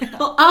Phoenix.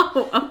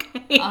 Oh,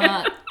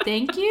 okay.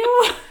 Thank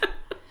you.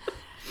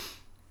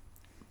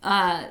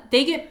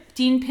 They get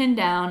Dean pinned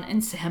down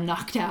and Sam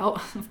knocked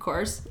out, of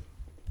course.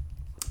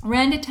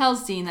 Randa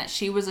tells Dean that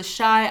she was a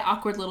shy,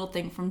 awkward little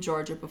thing from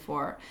Georgia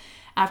before.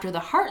 After the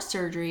heart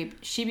surgery,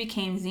 she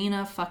became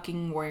Xena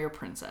fucking warrior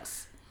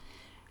princess.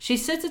 She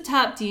sits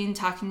atop Dean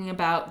talking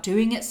about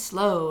doing it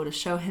slow to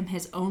show him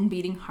his own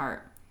beating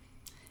heart.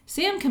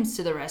 Sam comes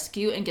to the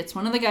rescue and gets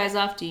one of the guys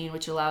off Dean,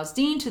 which allows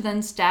Dean to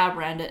then stab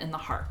Randa in the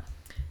heart.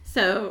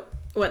 So,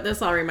 what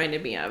this all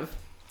reminded me of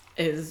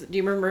is, do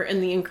you remember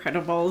in The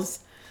Incredibles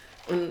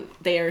when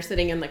they are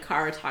sitting in the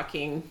car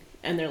talking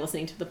and they're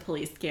listening to the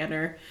police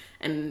scanner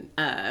and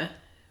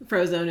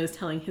Frozone is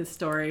telling his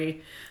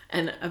story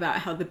and about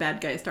how the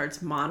bad guy starts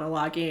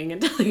monologuing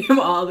and telling him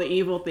all the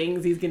evil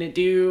things he's gonna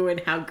do and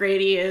how great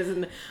he is,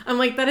 and I'm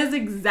like, that is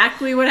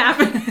exactly what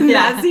happened in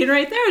that scene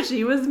right there.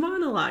 She was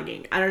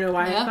monologuing. I don't know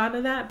why I thought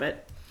of that,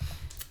 but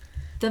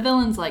the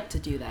villains like to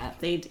do that.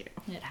 They do.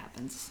 It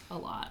happens a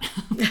lot.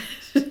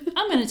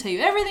 I'm gonna tell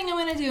you everything I'm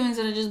gonna do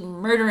instead of just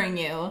murdering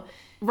you.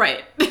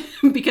 Right.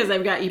 Because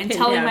I've got you pinned and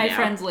telling down my now.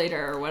 friends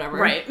later or whatever.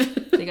 Right.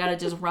 They gotta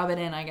just rub it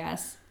in, I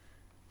guess.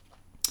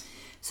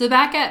 So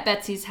back at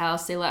Betsy's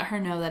house, they let her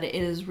know that it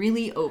is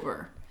really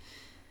over.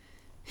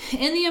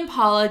 In the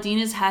Impala, Dean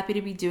is happy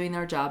to be doing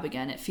their job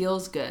again. It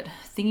feels good.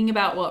 Thinking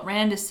about what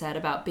Randa said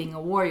about being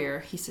a warrior,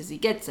 he says he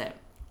gets it.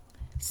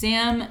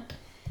 Sam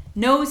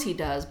knows he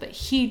does, but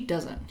he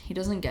doesn't. He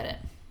doesn't get it.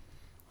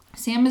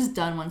 Sam is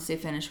done once they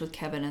finish with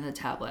Kevin and the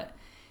tablet.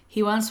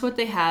 He wants what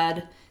they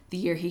had the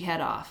year he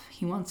had off.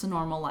 He wants a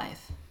normal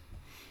life.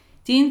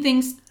 Dean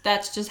thinks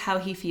that's just how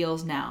he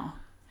feels now.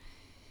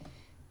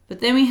 But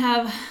then we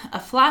have a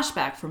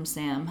flashback from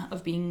Sam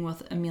of being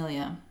with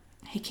Amelia.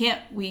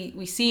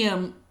 We see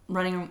him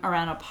running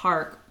around a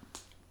park.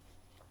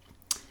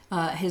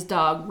 His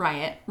dog,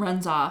 Riot,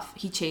 runs off.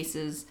 He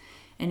chases,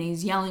 and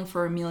he's yelling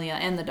for Amelia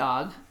and the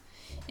dog.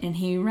 And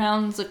he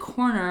rounds a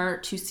corner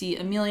to see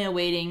Amelia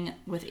waiting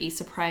with a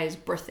surprise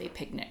birthday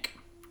picnic.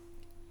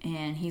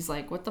 And he's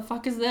like, what the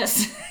fuck is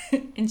this?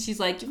 And she's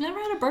like, you've never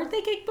had a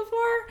birthday cake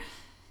before?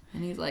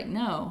 And he's like,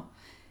 no.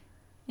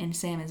 And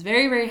Sam is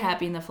very, very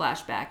happy in the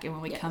flashback. And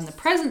when we come to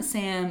present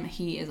Sam,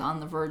 he is on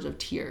the verge of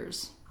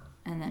tears.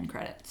 And then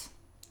credits.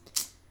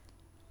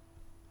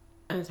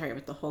 I'm sorry,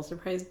 but the whole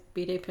surprise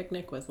B-Day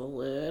picnic was a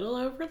little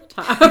over the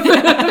top.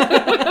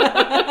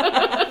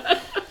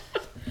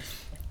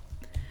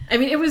 I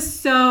mean, it was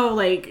so,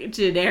 like,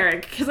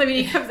 generic. Because, I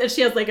mean, he comes and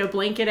she has, like, a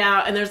blanket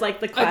out, and there's, like,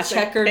 the classic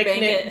checkered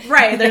picnic. blanket.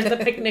 Right, there's the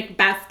picnic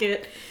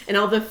basket and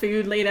all the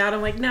food laid out.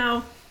 I'm like,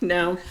 no.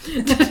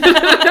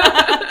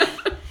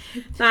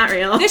 Not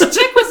real. This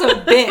chick was a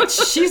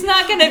bitch. She's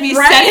not going to be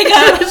setting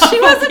up. She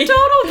was a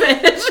total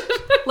bitch.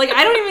 Like,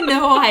 I don't even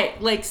know why.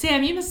 Like,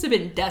 Sam, you must have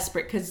been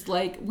desperate because,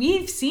 like,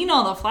 we've seen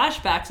all the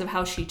flashbacks of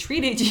how she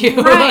treated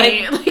you.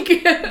 Right.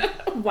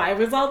 Like, why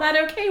was all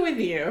that okay with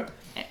you?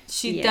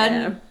 She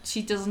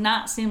does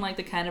not seem like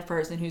the kind of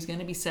person who's going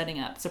to be setting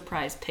up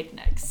surprise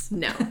picnics.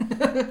 No.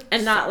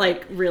 And not,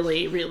 like,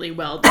 really, really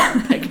well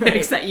done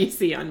picnics that you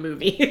see on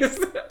movies.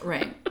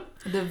 Right.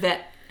 The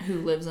vet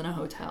who lives in a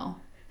hotel.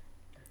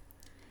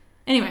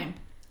 Anyway.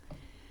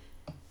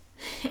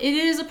 It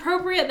is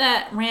appropriate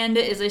that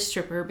Randa is a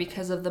stripper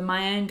because of the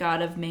Mayan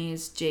god of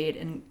maize, jade,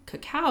 and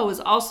cacao is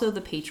also the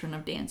patron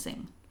of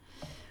dancing.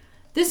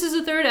 This is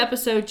the third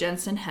episode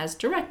Jensen has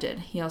directed.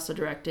 He also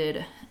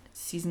directed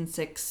Season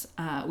 6,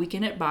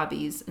 Weekend at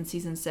Bobby's, and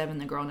Season 7,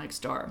 The Girl Next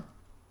Door.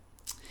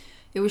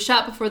 It was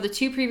shot before the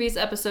 2 previous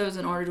episodes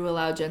in order to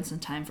allow Jensen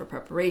time for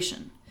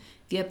preparation.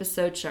 The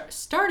episode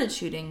started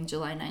shooting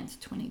July 9th,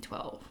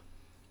 2012.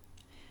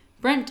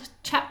 Brent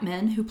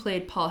Chapman, who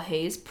played Paul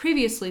Hayes,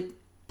 previously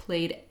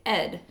played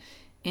Ed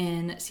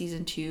in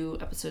Season 2,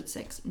 Episode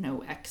 6,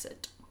 No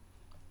Exit.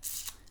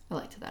 I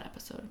liked that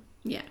episode.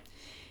 Yeah.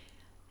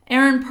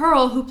 Aaron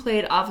Pearl, who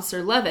played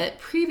Officer Levitt,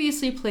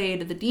 previously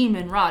played the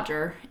demon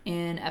Roger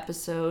in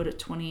episode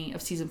 20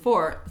 of season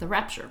 4, The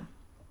Rapture.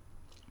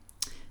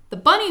 The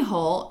Bunny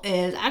Hole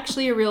is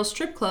actually a real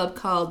strip club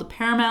called the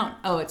Paramount...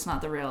 Oh, it's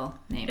not the real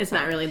name. It's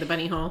not really the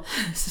Bunny Hole.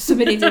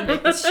 Somebody did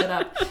make this shit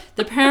up.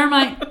 The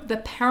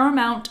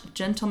Paramount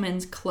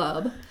Gentlemen's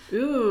Club.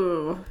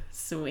 Ooh,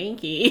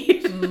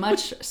 swanky.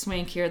 Much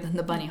swankier than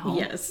the Bunny Hole.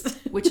 Yes.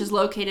 Which is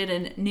located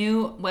in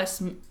New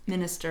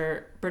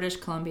Westminster, British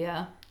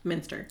Columbia.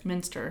 Minister.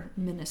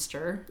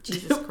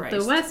 Jesus Christ.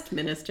 The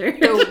Westminster.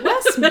 The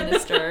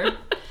Westminster.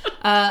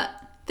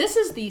 This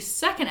is the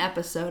second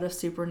episode of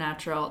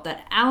Supernatural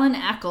that Alan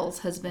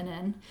Ackles has been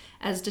in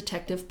as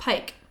Detective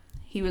Pike.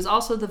 He was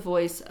also the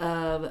voice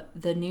of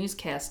the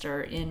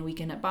newscaster in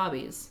Weekend at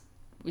Bobby's.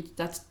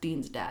 That's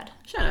Dean's dad.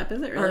 Shut up,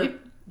 is it really? Or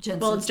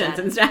Jensen's well, it's dad.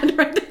 Jensen's dad,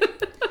 right?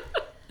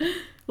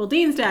 Well,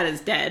 Dean's dad is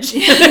dead.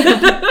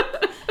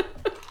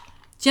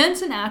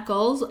 Jensen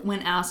Ackles, when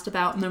asked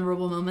about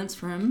memorable moments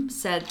for him,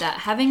 said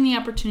that having the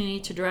opportunity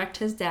to direct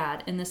his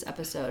dad in this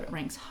episode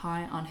ranks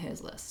high on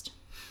his list.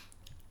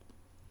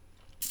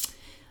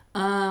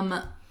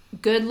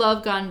 Good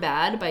Love Gone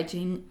Bad by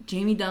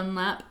Jamie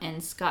Dunlap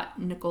and Scott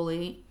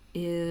Nicoli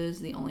is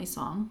the only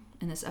song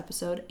in this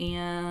episode,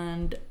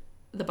 and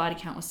the body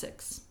count was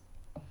 6.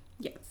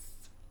 Yes.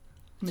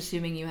 I'm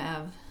assuming you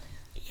have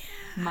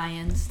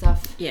Mayan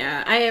stuff.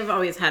 Yeah, I have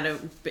always had a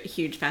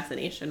huge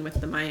fascination with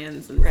the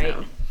Mayans. And right.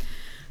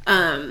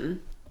 So,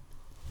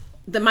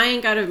 the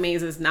Mayan god of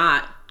maize is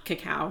not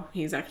cacao.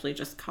 He's actually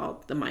just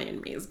called the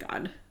Mayan maize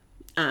god.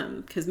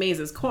 Because maize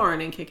is corn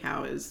and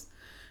cacao is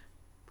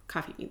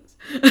coffee beans.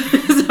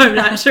 So I'm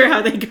not sure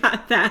how they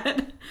got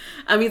that.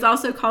 He's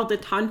also called the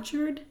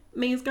tonsured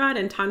maize god,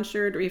 and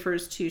tonsured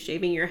refers to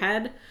shaving your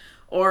head.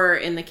 Or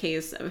in the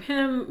case of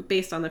him,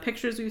 based on the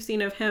pictures we've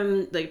seen of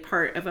him, the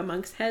part of a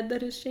monk's head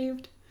that is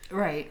shaved.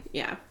 Right.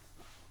 Yeah.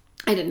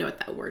 I didn't know what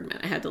that word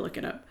meant. I had to look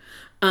it up.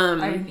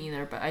 I didn't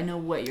either, but I know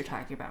what you're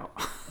talking about.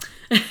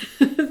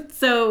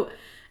 So,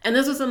 and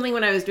this was something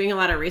when I was doing a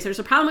lot of research.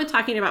 The problem with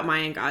talking about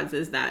Mayan gods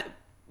is that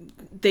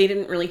they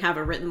didn't really have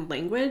a written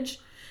language.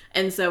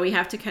 And so we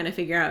have to kind of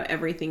figure out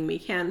everything we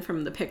can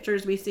from the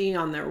pictures we see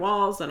on their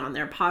walls and on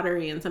their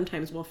pottery. And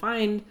sometimes we'll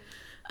find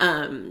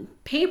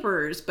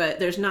papers, but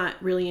there's not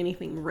really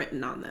anything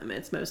written on them.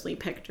 It's mostly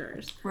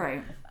pictures.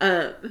 Right.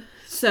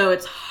 So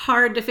it's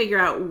hard to figure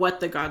out what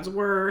the gods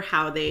were,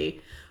 how they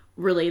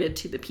related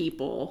to the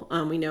people.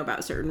 We know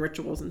about certain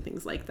rituals and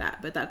things like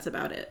that, but that's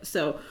about it.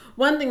 So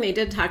one thing they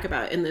did talk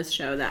about in this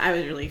show that I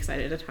was really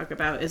excited to talk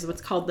about is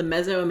what's called the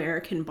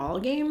Mesoamerican ball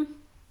game.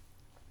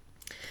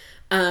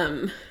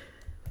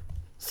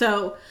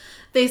 So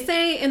they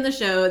say in the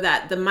show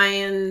that the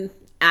Mayan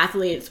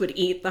athletes would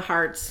eat the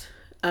hearts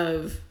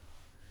of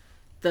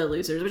the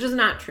losers, which is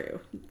not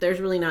true. There's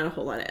really not a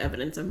whole lot of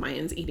evidence of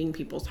Mayans eating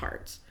people's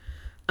hearts.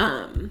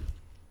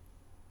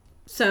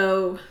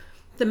 So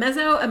the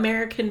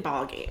Mesoamerican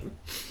ball game,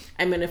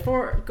 I'm going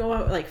to go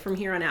out, like, from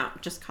here on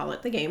out, just call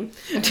it the game.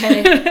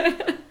 Okay.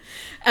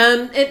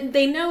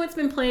 They know it's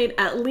been played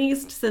at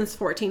least since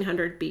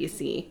 1400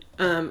 BC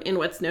in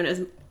what's known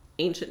as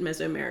ancient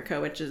Mesoamerica,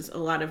 which is a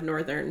lot of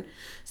northern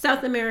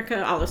South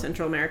America, all of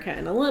Central America,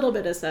 and a little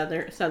bit of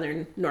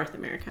southern North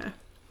America.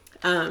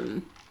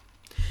 The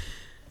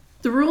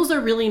rules are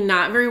really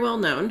not very well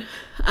known,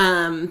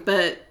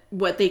 but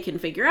what they can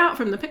figure out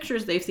from the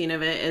pictures they've seen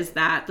of it is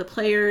that the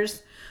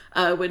players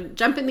would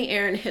jump in the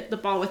air and hit the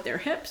ball with their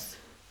hips.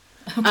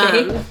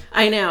 Okay.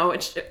 I know,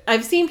 which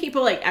I've seen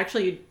people, like,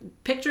 actually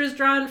pictures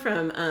drawn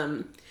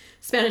from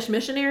Spanish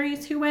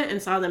missionaries who went and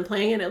saw them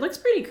playing, and it looks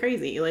pretty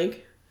crazy,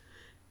 like,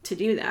 to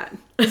do that.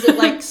 Is it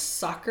like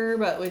soccer,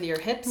 but with your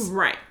hips?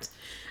 Right.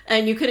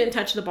 And you couldn't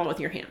touch the ball with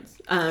your hands.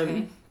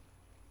 Okay.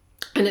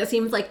 And it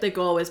seems like the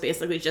goal was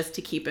basically just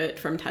to keep it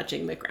from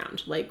touching the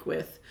ground, like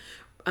with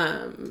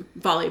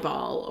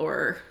volleyball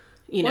or,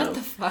 you know. What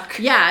the fuck?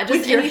 Yeah, just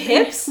with your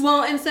anything. hips.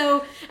 Well, and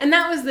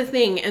that was the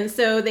thing. And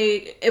so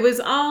it was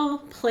all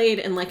played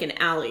in like an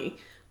alley,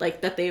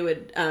 like that they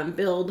would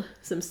build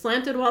some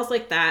slanted walls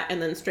like that,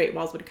 and then straight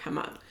walls would come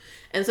up.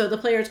 And so the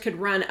players could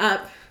run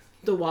up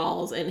the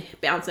walls and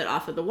bounce it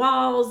off of the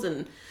walls,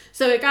 and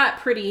so it got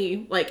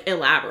pretty like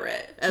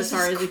elaborate as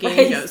far as the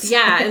game goes.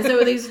 Yeah, and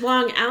so these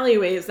long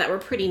alleyways that were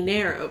pretty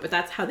narrow, but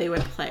that's how they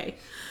would play.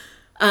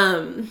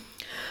 The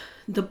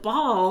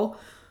ball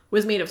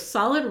was made of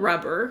solid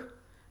rubber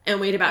and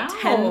weighed about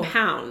 10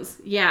 pounds.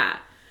 Yeah.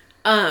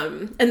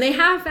 And they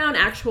have found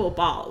actual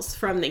balls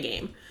from the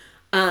game.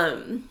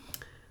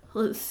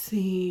 Let's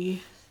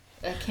see.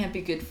 That can't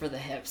be good for the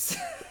hips.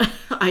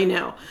 I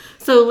know.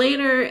 So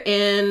later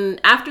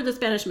after the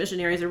Spanish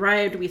missionaries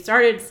arrived, we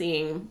started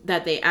seeing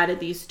that they added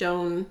these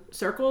stone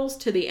circles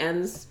to the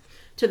end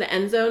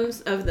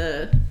zones of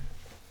the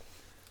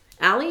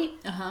alley.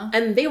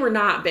 And they were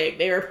not big.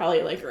 They were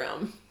probably like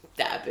around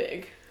that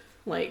big.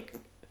 Like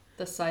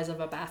the size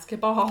of a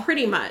basketball.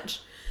 Pretty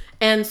much.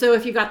 And so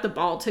if you got the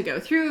ball to go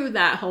through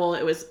that hole,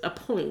 it was a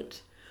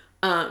point.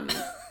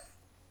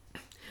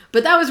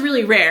 But that was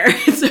really rare.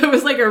 So it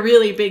was like a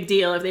really big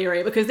deal if they were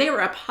able, because they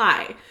were up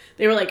high.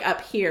 They were like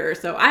up here.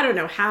 So I don't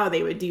know how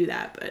they would do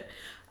that, but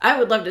I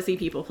would love to see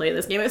people play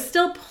this game. It's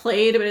still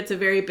played, but it's a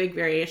very big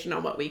variation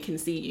on what we can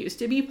see used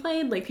to be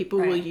played. Like people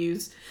will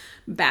use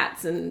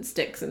bats and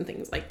sticks and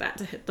things like that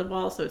to hit the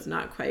ball. So it's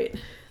not quite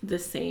the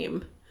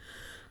same.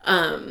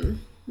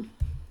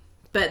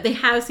 But they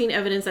have seen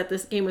evidence that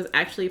this game was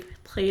actually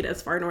played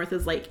as far north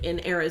as like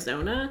in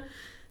Arizona.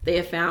 They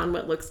have found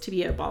what looks to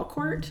be a ball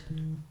court.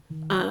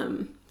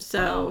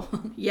 So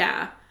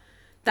yeah,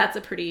 that's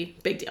a pretty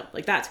big deal.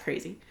 Like that's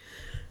crazy.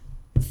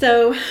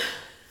 So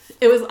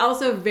it was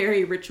also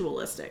very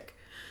ritualistic.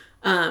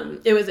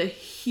 It was a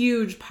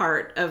huge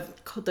part of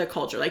the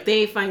culture. Like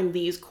they find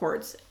these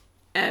courts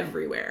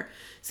everywhere.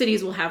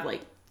 Cities will have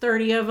like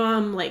 30 of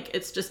them. Like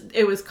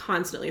it was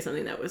constantly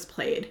something that was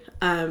played.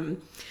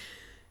 And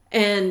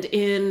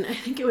I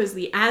think it was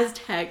the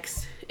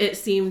Aztecs, it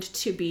seemed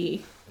to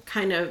be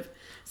kind of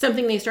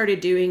something they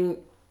started doing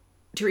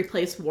to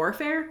replace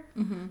warfare.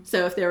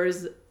 So if there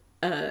was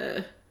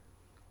a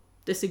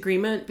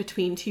disagreement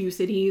between two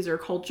cities or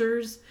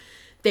cultures,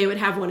 they would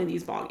have one of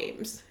these ball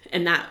games,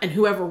 and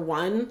whoever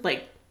won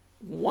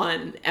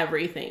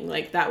everything.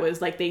 Like that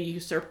was like they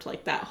usurped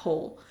like that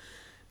whole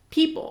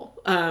people.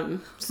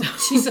 So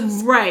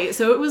Jesus. Right.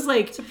 So it was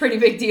like, it's a pretty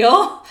big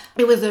deal.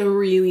 It was a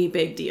really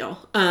big deal.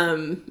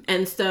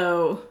 And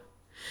so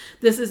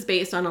this is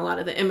based on a lot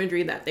of the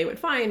imagery that they would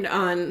find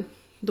on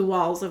the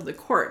walls of the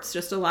courts,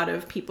 just a lot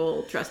of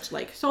people dressed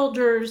like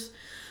soldiers.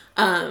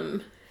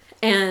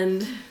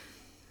 And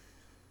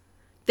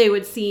they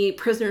would see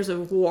prisoners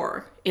of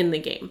war in the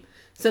game.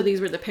 So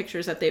these were the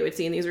pictures that they would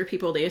see. And these were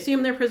people, they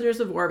assumed they're prisoners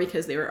of war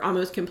because they were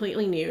almost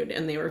completely nude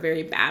and they were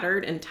very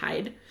battered and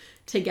tied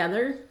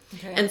together.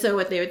 Okay. And so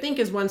what they would think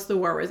is once the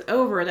war was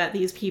over, that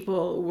these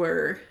people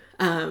were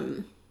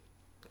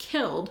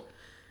killed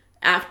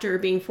after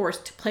being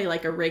forced to play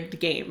like a rigged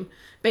game.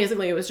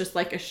 Basically, it was just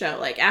like a show.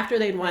 Like after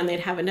they'd won,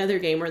 they'd have another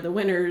game where the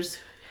winners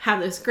have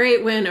this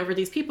great win over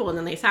these people and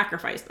then they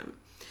sacrifice them.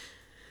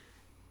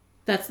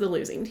 That's the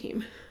losing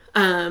team.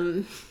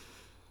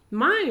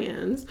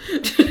 Mayans,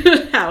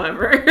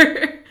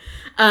 however,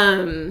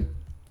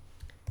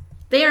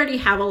 they already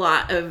have a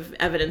lot of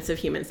evidence of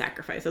human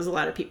sacrifice, as a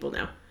lot of people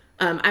know.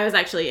 I was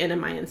actually in a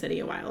Mayan city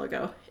a while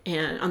ago,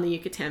 and on the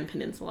Yucatan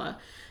Peninsula,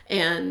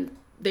 and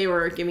they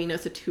were giving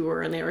us a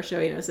tour, and they were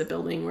showing us a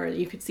building where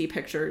you could see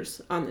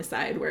pictures on the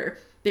side where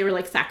they were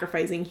like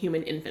sacrificing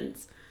human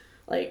infants.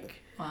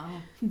 Like, wow.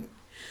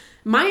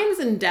 Mayans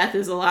and death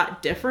is a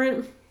lot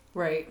different.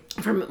 Right.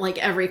 From like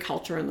every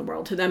culture in the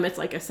world. To them, it's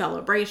like a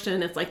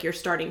celebration. It's like you're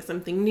starting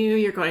something new.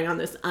 You're going on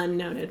this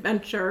unknown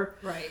adventure.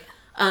 Right.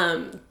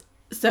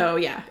 So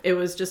yeah, it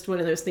was just one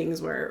of those things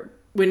where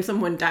when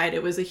someone died,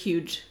 it was a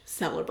huge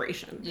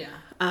celebration. Yeah.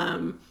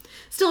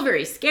 Still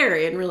very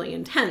scary and really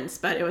intense,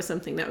 but it was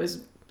something that was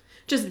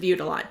just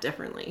viewed a lot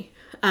differently.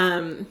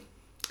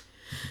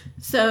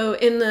 So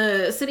in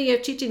the city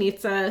of Chichen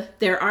Itza,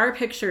 there are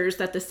pictures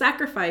that the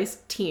sacrifice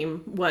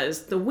team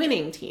was the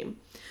winning team.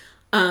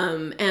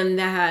 And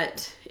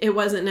that it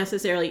wasn't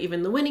necessarily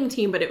even the winning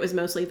team, but it was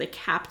mostly the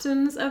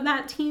captains of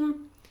that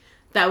team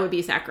that would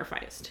be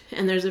sacrificed.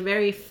 And there's a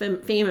very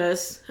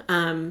famous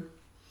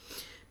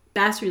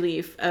bas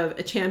relief of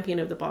a champion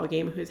of the ball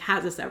game who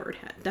has a severed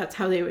head. That's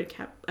how they would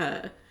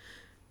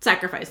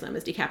sacrifice them,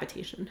 as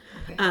decapitation.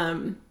 Okay.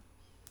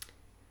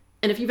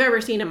 And if you've ever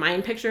seen a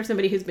Mayan picture of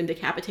somebody who's been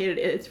decapitated,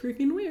 it's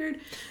freaking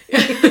weird.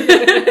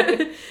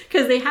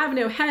 Because they have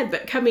no head,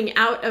 but coming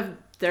out of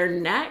their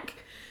neck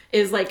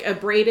is like a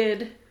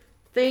braided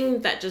thing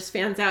that just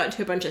fans out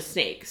into a bunch of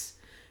snakes.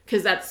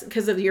 Because that's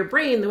because of your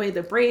brain, the way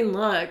the brain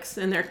looks,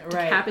 and they're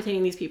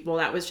decapitating these people.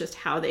 That was just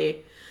how they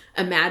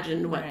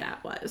imagined what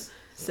that was.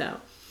 So,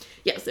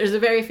 yes, there's a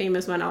very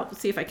famous one. I'll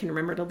see if I can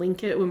remember to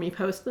link it when we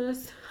post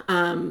this.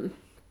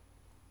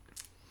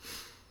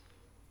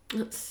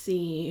 Let's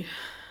see.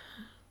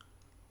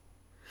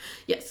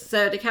 Yes,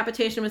 so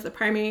decapitation was the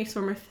primary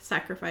form of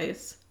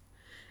sacrifice.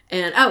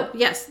 And, oh,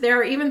 yes, there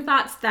are even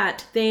thoughts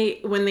that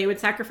when they would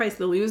sacrifice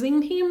the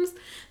losing teams,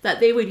 that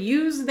they would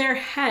use their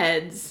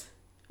heads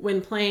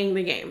when playing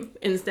the game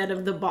instead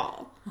of the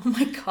ball. Oh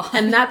my God.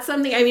 And that's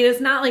something, I mean, it's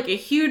not like a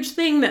huge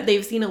thing that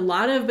they've seen a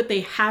lot of, but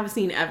they have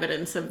seen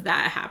evidence of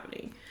that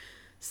happening.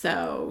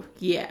 So,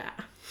 yeah.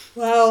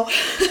 Wow.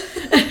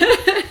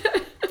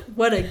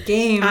 What a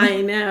game.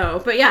 I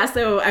know. But yeah,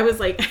 so I was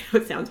like,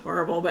 it sounds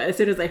horrible, but as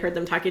soon as I heard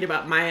them talking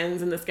about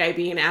Mayans and this guy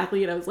being an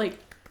athlete, I was like,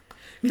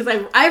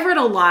 because I've read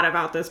a lot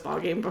about this ball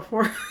game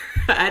before.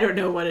 I don't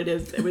know what it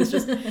is. It was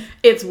just,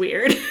 it's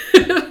weird.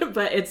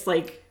 But it's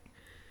like,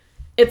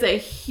 it's a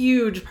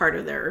huge part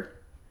of their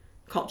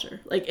culture.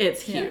 Like,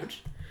 it's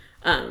huge.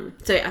 Yeah.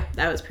 So yeah,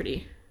 that was a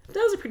pretty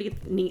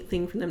neat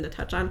thing for them to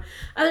touch on.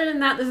 Other than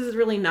that, this is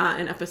really not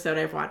an episode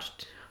I've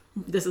watched.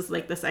 This is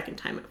like the second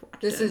time I've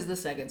watched it. This is the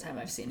second time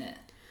I've seen it.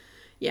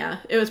 Yeah,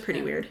 it was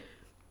pretty weird.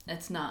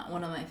 It's not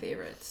one of my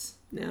favorites.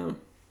 No.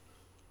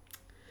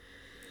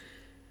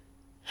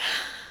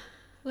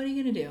 What are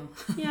you gonna do?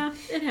 Yeah,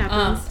 it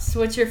happens. So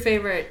what's your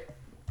favorite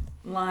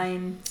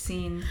line,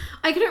 scene?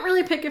 I couldn't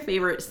really pick a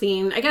favorite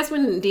scene. I guess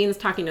when Dean's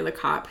talking to the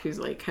cop who's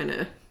like kind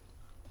of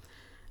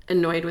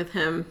annoyed with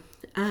him.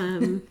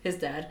 His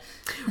dad.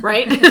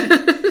 Right?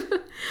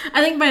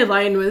 I think my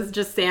line was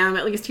just Sam.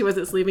 At least he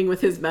wasn't sleeping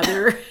with his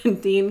mother.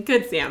 And Dean,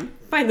 good Sam.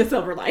 Find the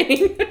silver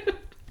lining.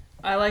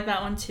 I like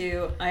that one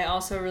too. I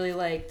also really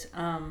liked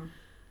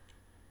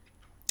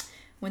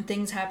when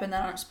things happen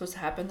that aren't supposed to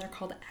happen. They're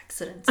called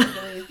accidents, I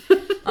believe.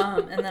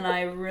 And then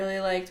I really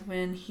liked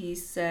when he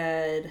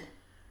said,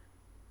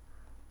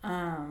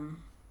 I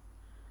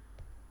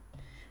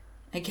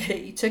get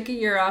it. You took a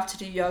year off to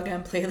do yoga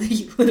and play the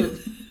ukulele.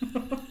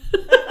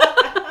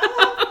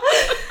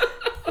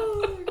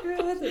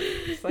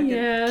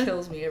 Fucking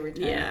kills me every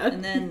time. Yeah.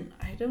 And then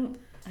I didn't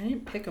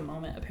pick a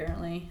moment,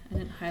 apparently. I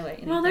didn't highlight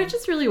anything. Well, there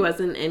just really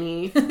wasn't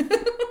any,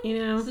 you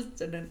know. Just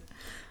didn't.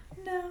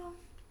 No.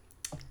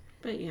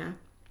 But yeah.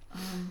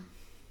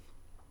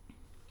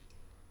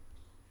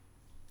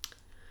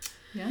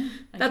 Yeah.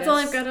 That's all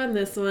I've got on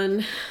this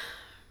one.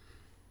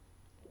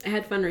 I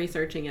had fun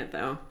researching it,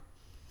 though.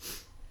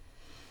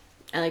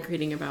 I like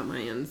reading about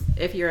Mayans.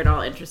 If you're at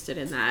all interested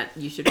in that,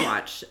 you should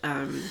watch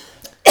a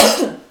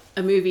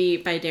movie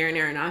by Darren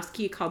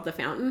Aronofsky called The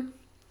Fountain.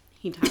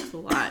 He talks a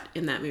lot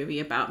in that movie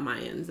about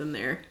Mayans and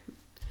their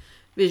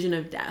vision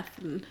of death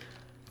and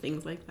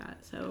things like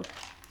that. So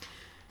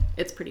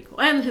it's pretty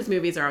cool. And his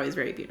movies are always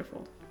very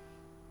beautiful.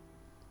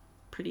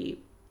 Pretty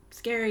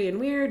scary and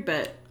weird,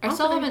 but I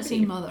still haven't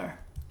seen Mother.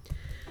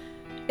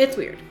 It's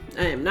weird.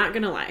 I am not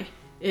going to lie.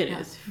 It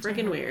is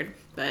freaking weird,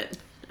 but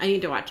I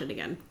need to watch it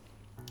again.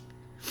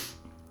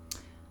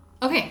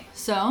 Okay,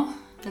 so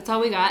that's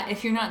all we got.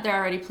 If you're not there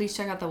already, please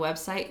check out the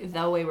website,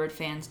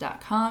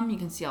 thewaywardfans.com. You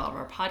can see all of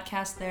our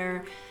podcasts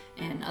there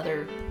and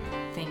other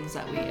things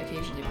that we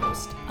occasionally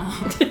post.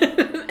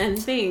 And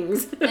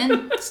things.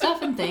 And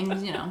stuff and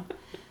things, you know.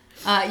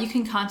 You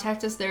can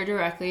contact us there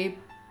directly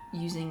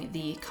using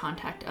the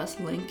Contact Us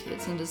link.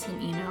 It sends us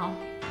an email.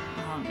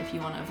 If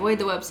you want to avoid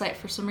the website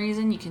for some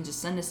reason, you can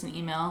just send us an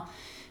email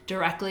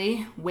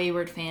directly,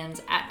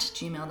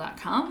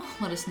 waywardfans@gmail.com.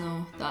 Let us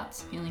know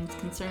thoughts, feelings,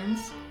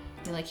 concerns.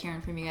 We like hearing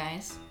from you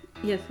guys.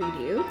 Yes, we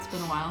do. It's been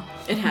a while.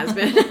 It has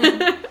been.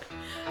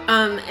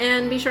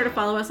 And be sure to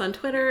follow us on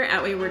Twitter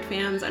at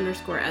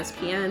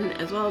waywardfans_SPN,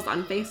 as well as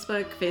on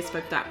Facebook,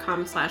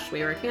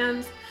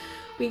 facebook.com/waywardfans.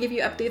 We give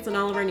you updates on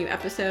all of our new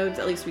episodes.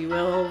 At least we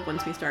will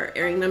once we start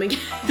airing them again.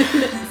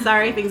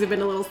 Sorry, things have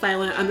been a little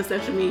silent on the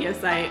social media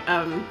site.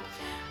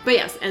 But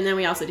yes, and then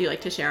we also do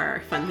like to share our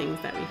fun things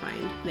that we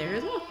find there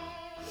as well.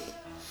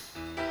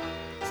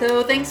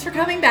 So thanks for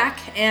coming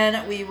back,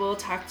 and we will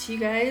talk to you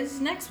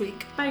guys next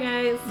week. Bye,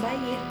 guys.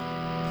 Bye.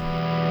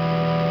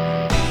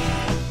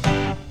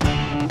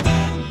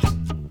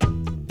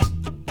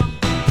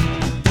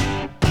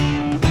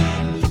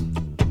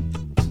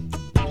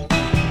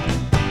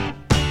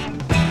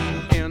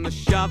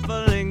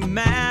 Shuffling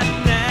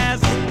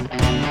madness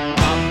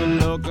of the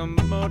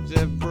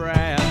locomotive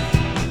breath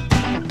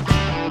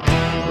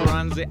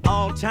runs the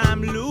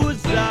all-time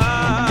loser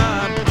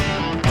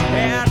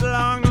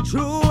headlong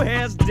to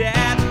his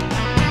death.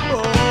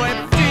 Oh,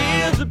 it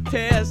feels the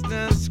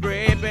piston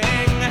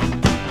scraping,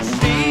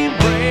 steam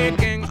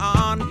breaking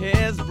on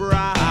his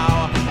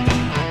brow.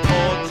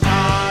 Oh,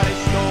 Charlie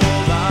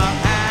stole the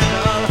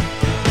handle,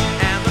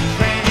 and the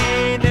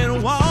train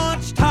didn't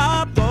want to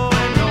stop. Oh,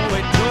 no,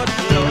 it could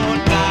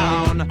slow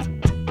down.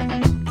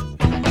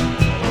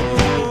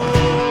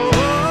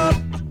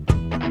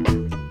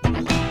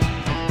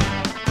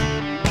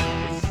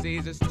 Oh, he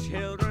sees his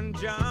children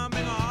jump.